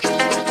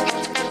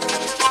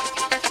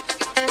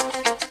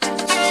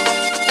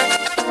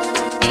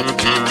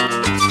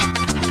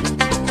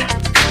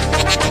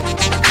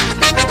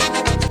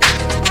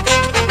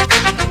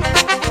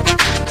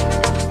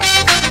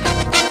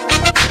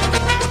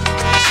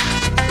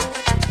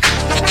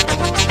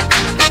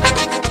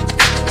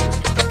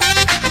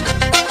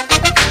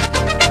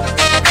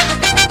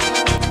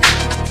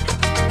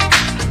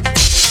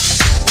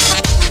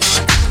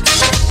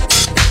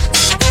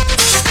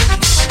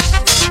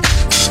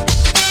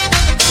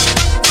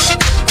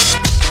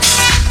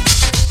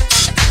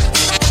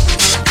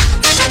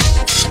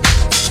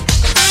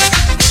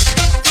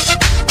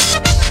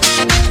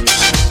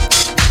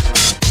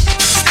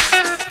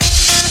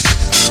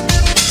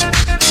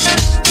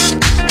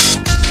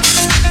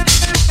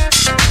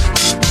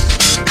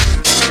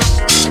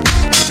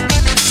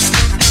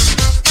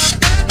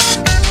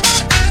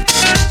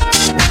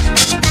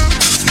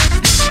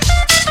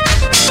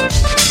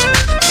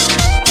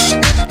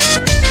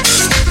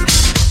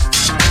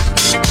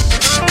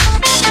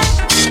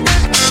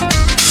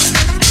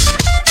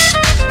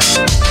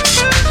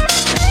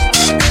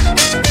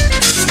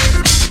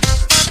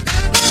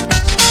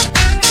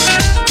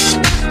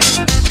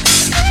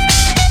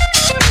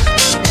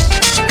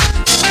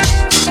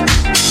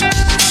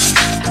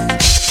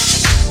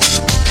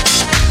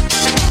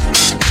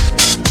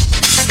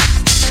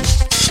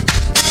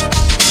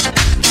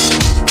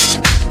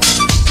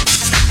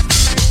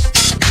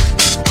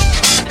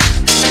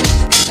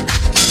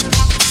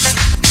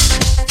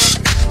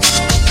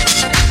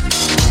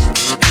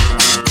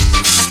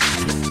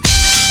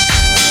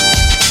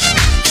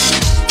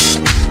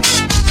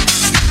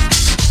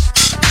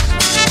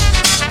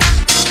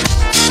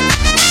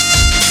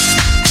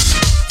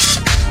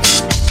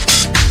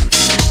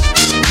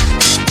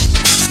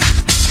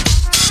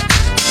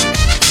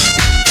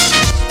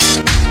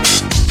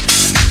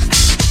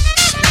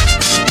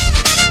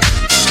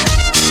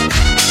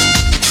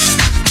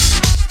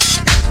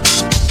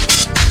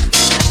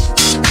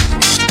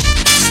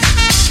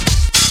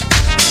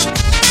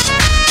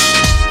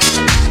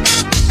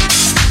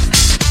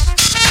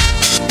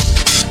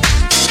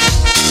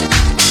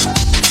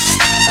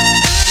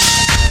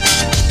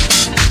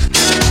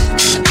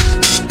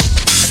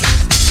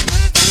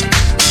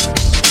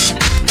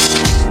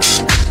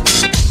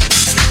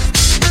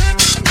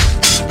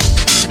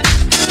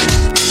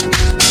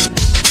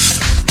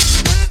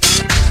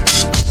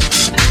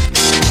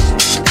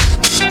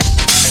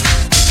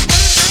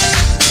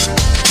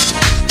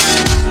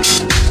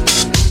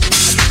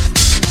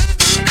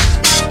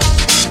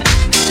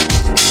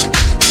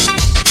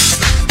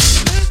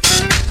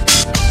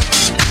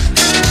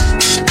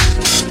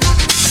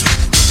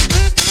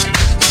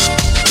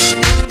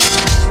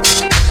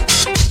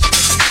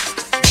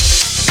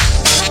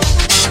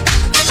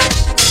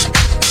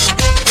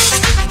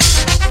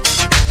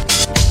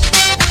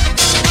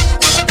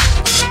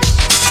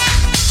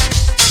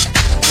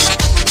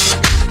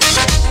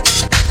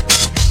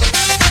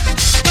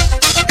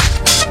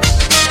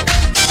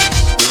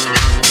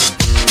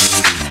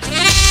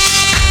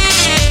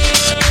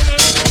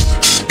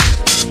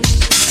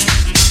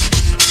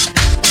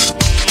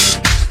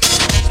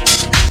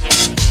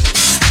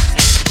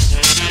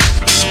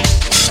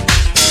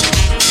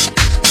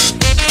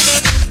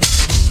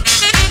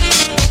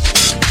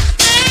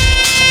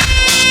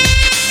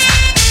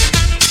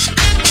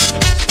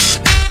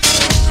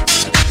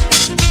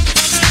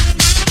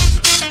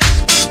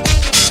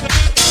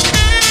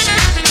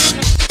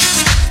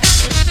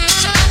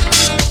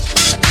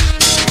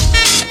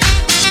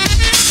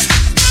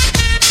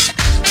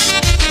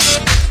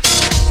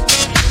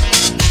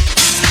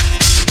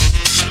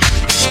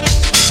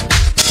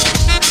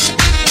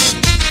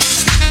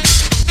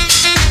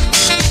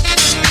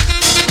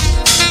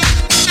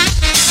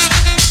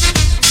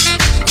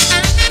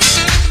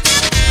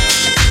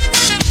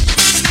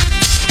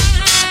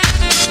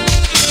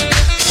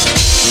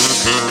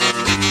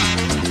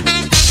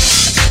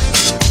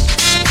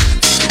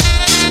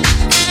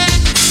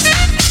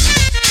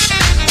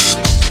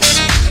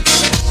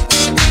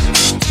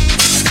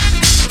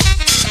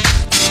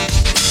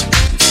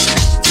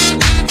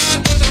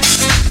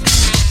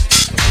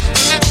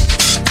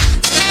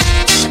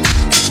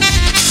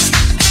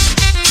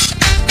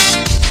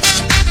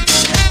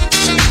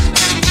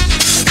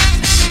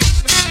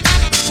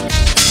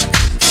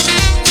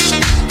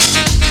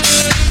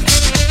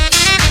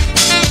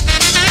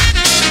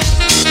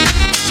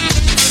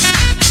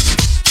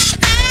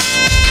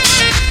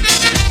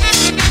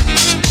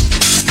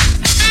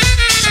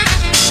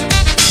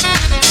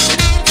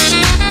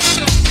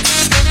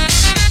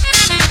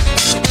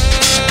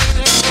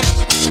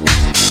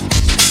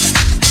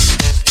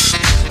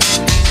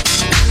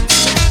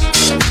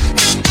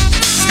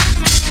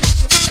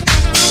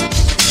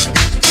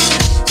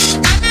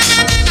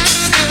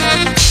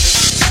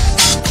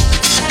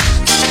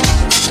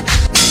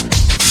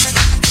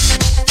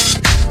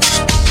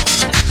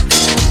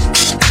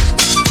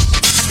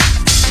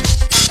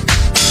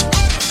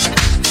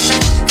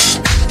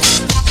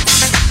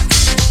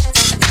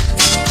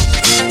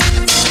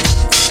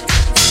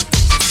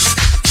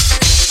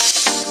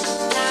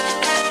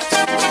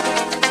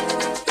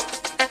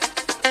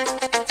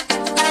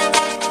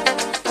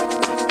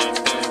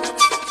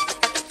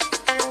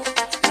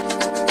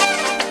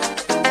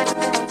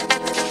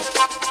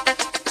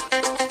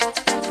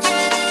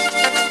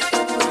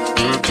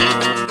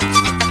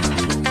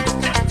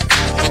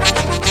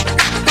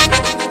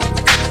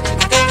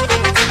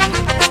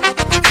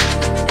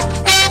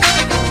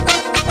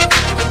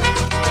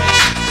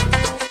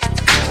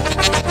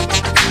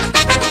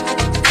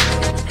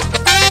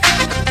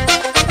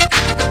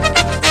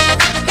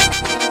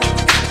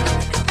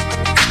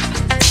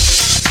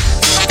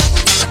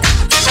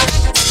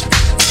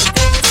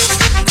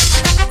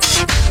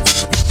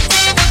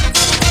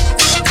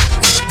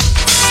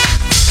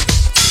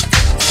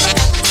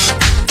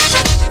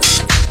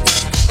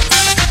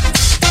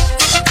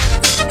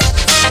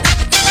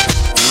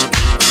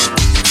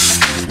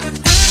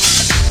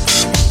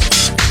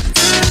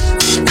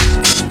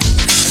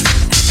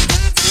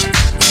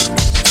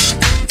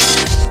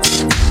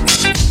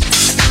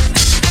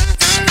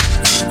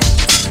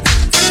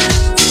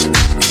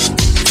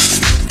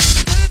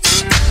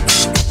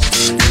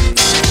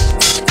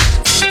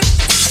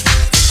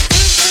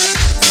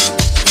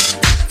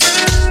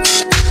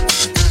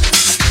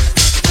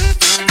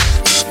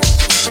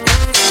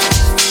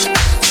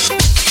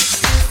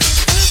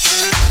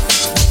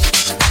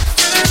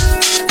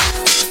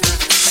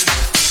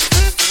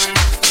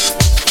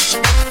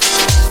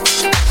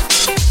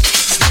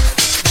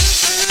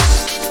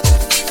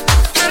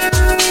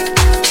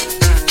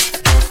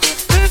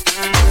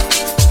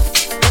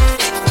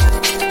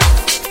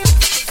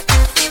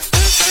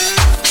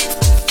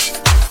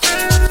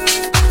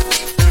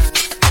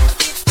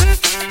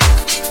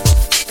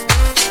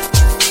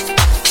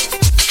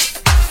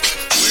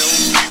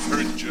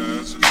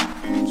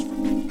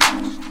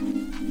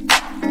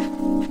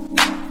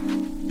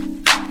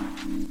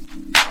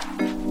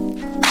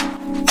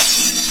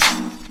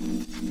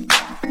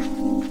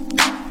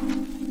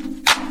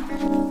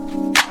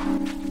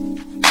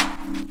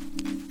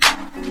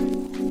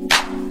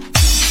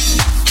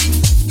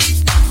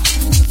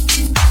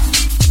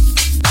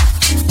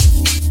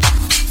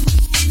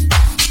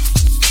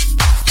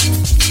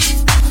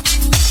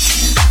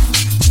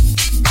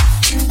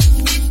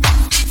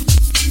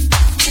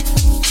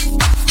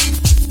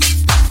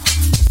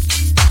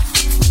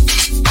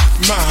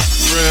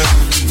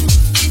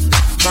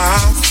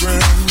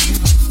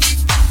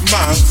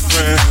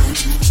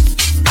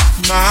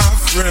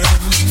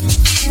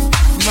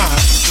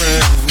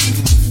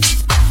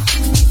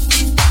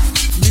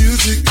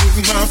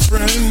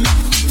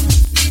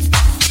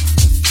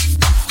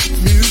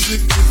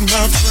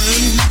 my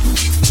friend.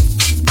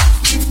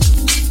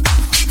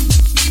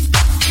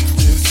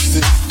 This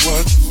is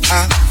what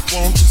I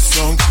want the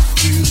song to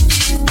do.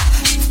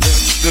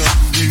 Let the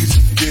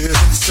music get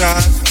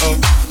inside of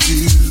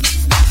you.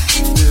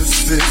 This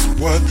is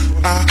what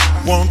I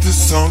want the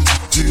song to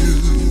do.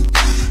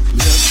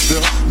 Let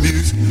the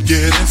music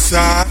get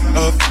inside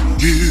of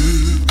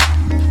you.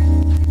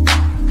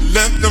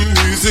 Let the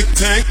music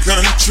take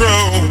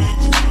control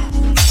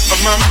of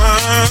my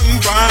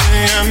mind,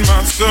 body, and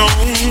my soul.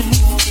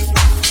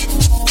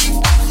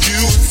 You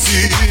will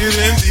see it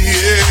in the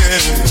air.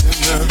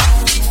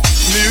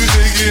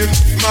 Music is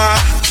my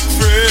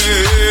friend,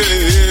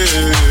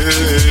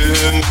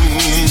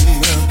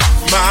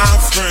 my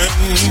friend,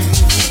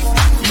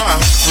 my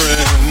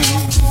friend,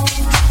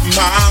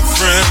 my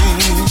friend,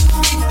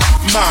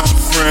 my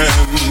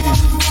friend,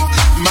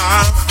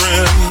 my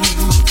friend,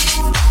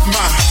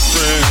 my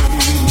friend.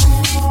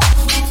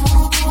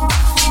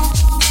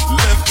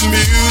 Let the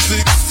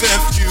music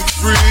set you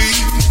free.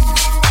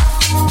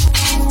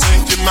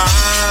 Take your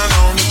mind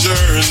on a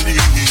journey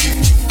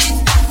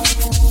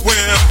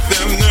where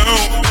there's no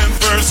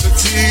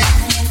adversity,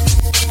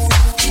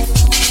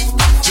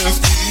 just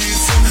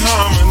peace and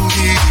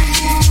harmony.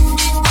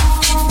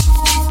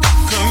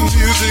 'Cause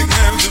music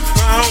has the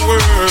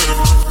power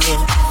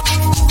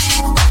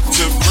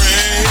to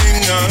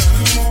bring us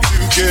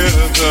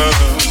together,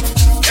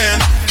 and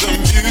the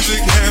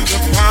music has the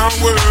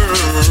power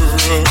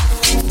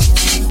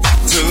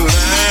to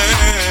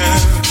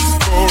last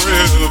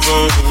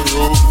forever.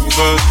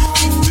 But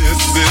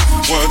this is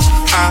what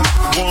I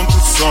want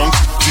the song to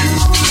do.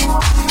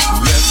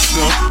 Let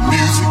the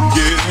music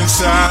get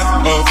inside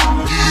of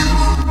you.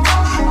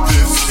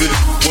 This is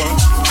what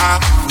I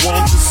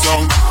want the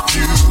song to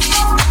do.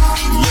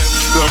 Let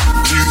the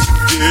music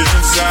get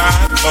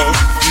inside of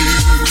you.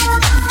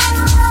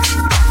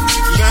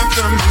 Let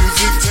the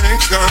music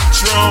take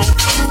control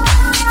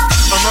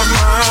of my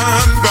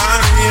mind,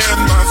 body,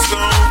 and my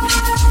soul.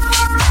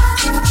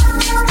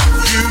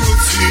 You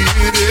will see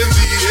it in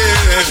the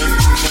end.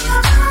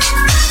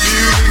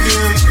 Music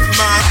is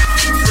my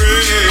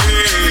friend,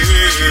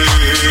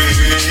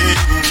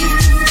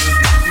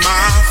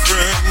 my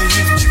friend,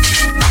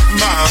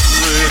 my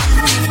friend,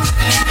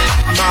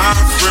 my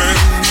friend,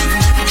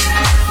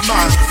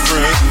 my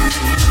friend,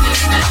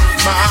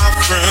 my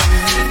friend,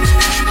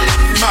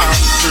 my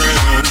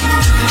friend.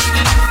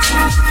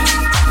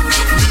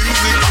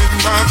 Music is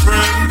my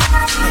friend,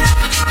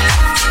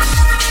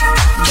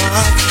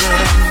 my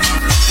friend.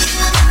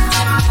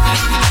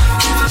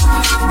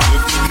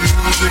 Let the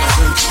music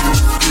set you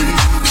free.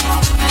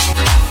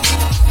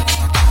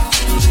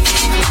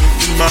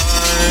 Take your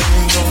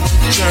mind on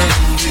a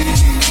journey.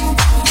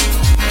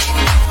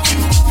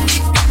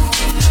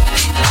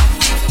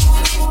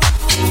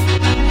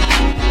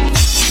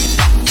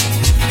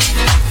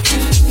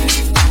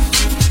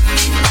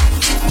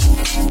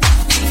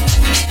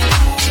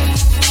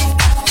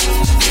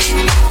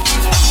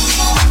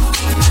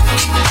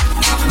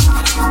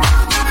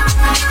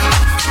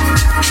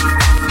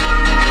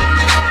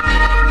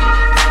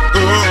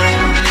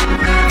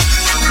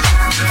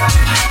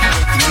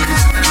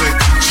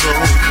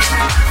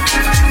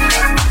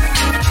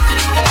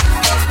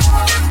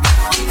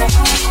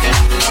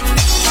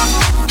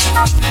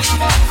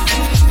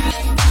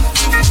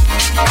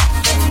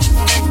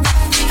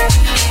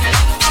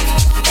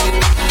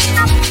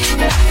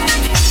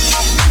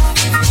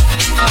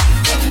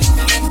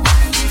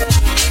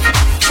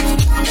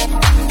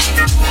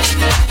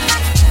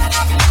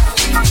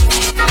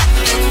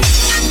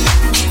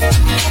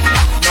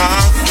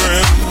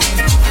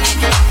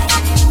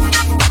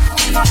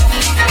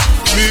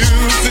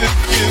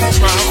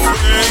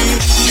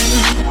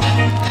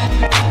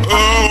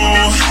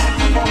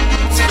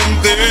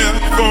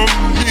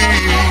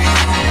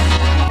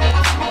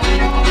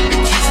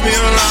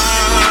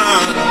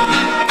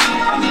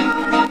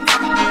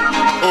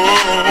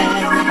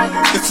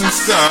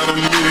 Inside of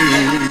me.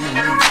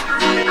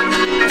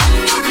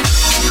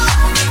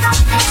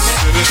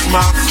 Said it's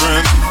my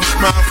friend,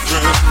 my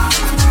friend.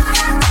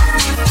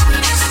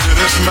 Said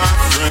it's my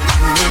friend,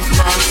 it's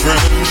my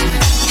friend.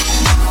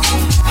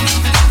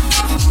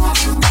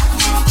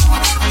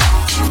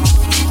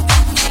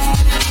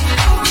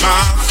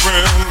 My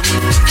friend,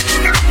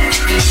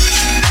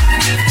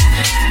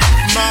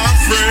 my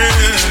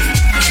friend,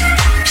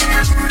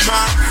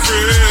 my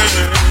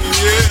friend,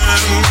 yeah.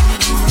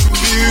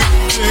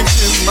 Music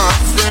is my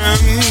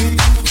friend.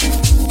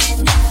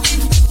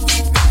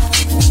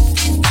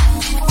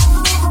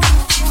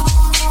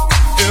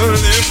 It'll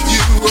lift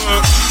you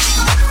up.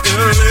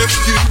 It'll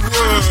lift you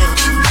up.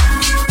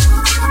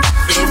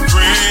 It'll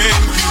bring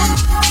you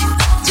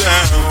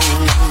down.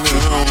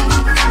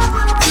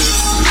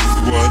 This is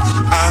what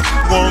I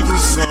want the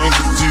song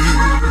to do.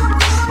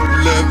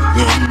 Let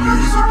the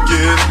music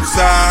get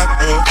inside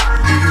of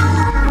you.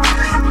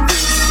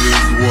 This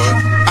is what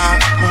I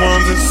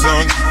want the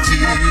song to do.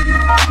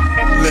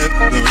 Let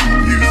the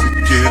music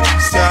get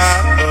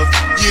inside of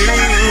you.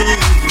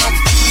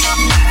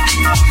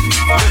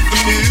 Let the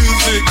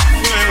music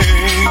play.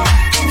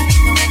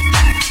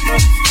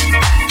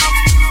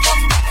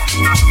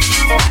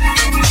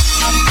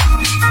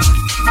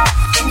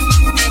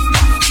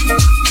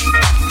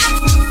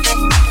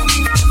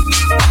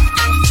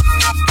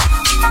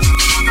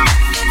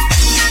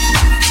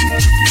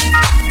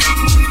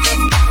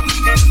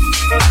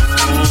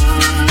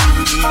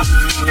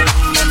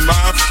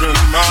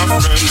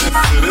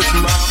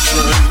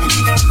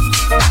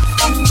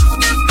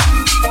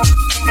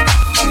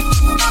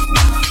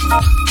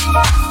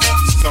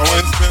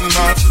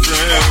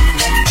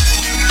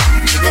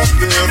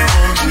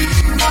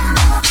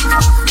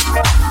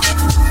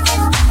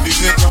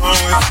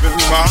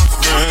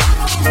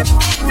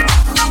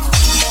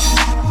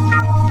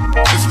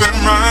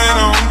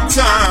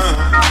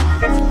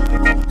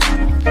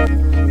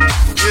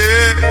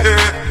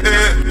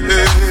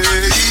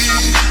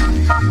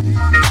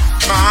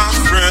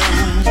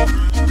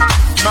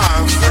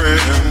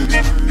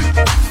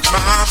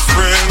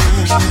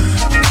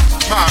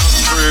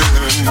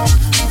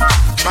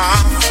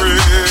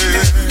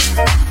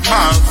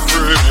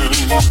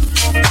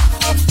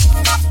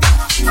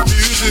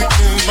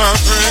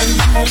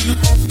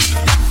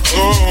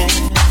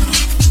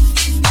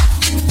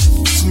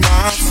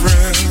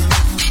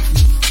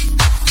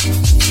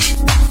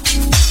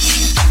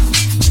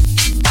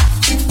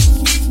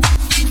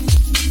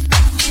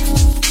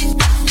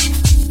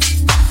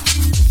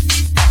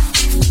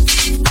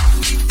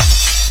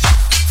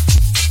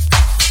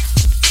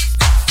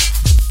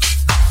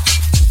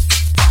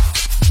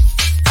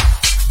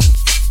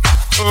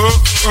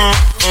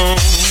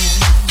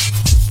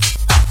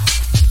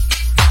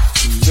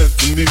 Let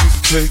the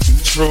music take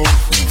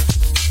control.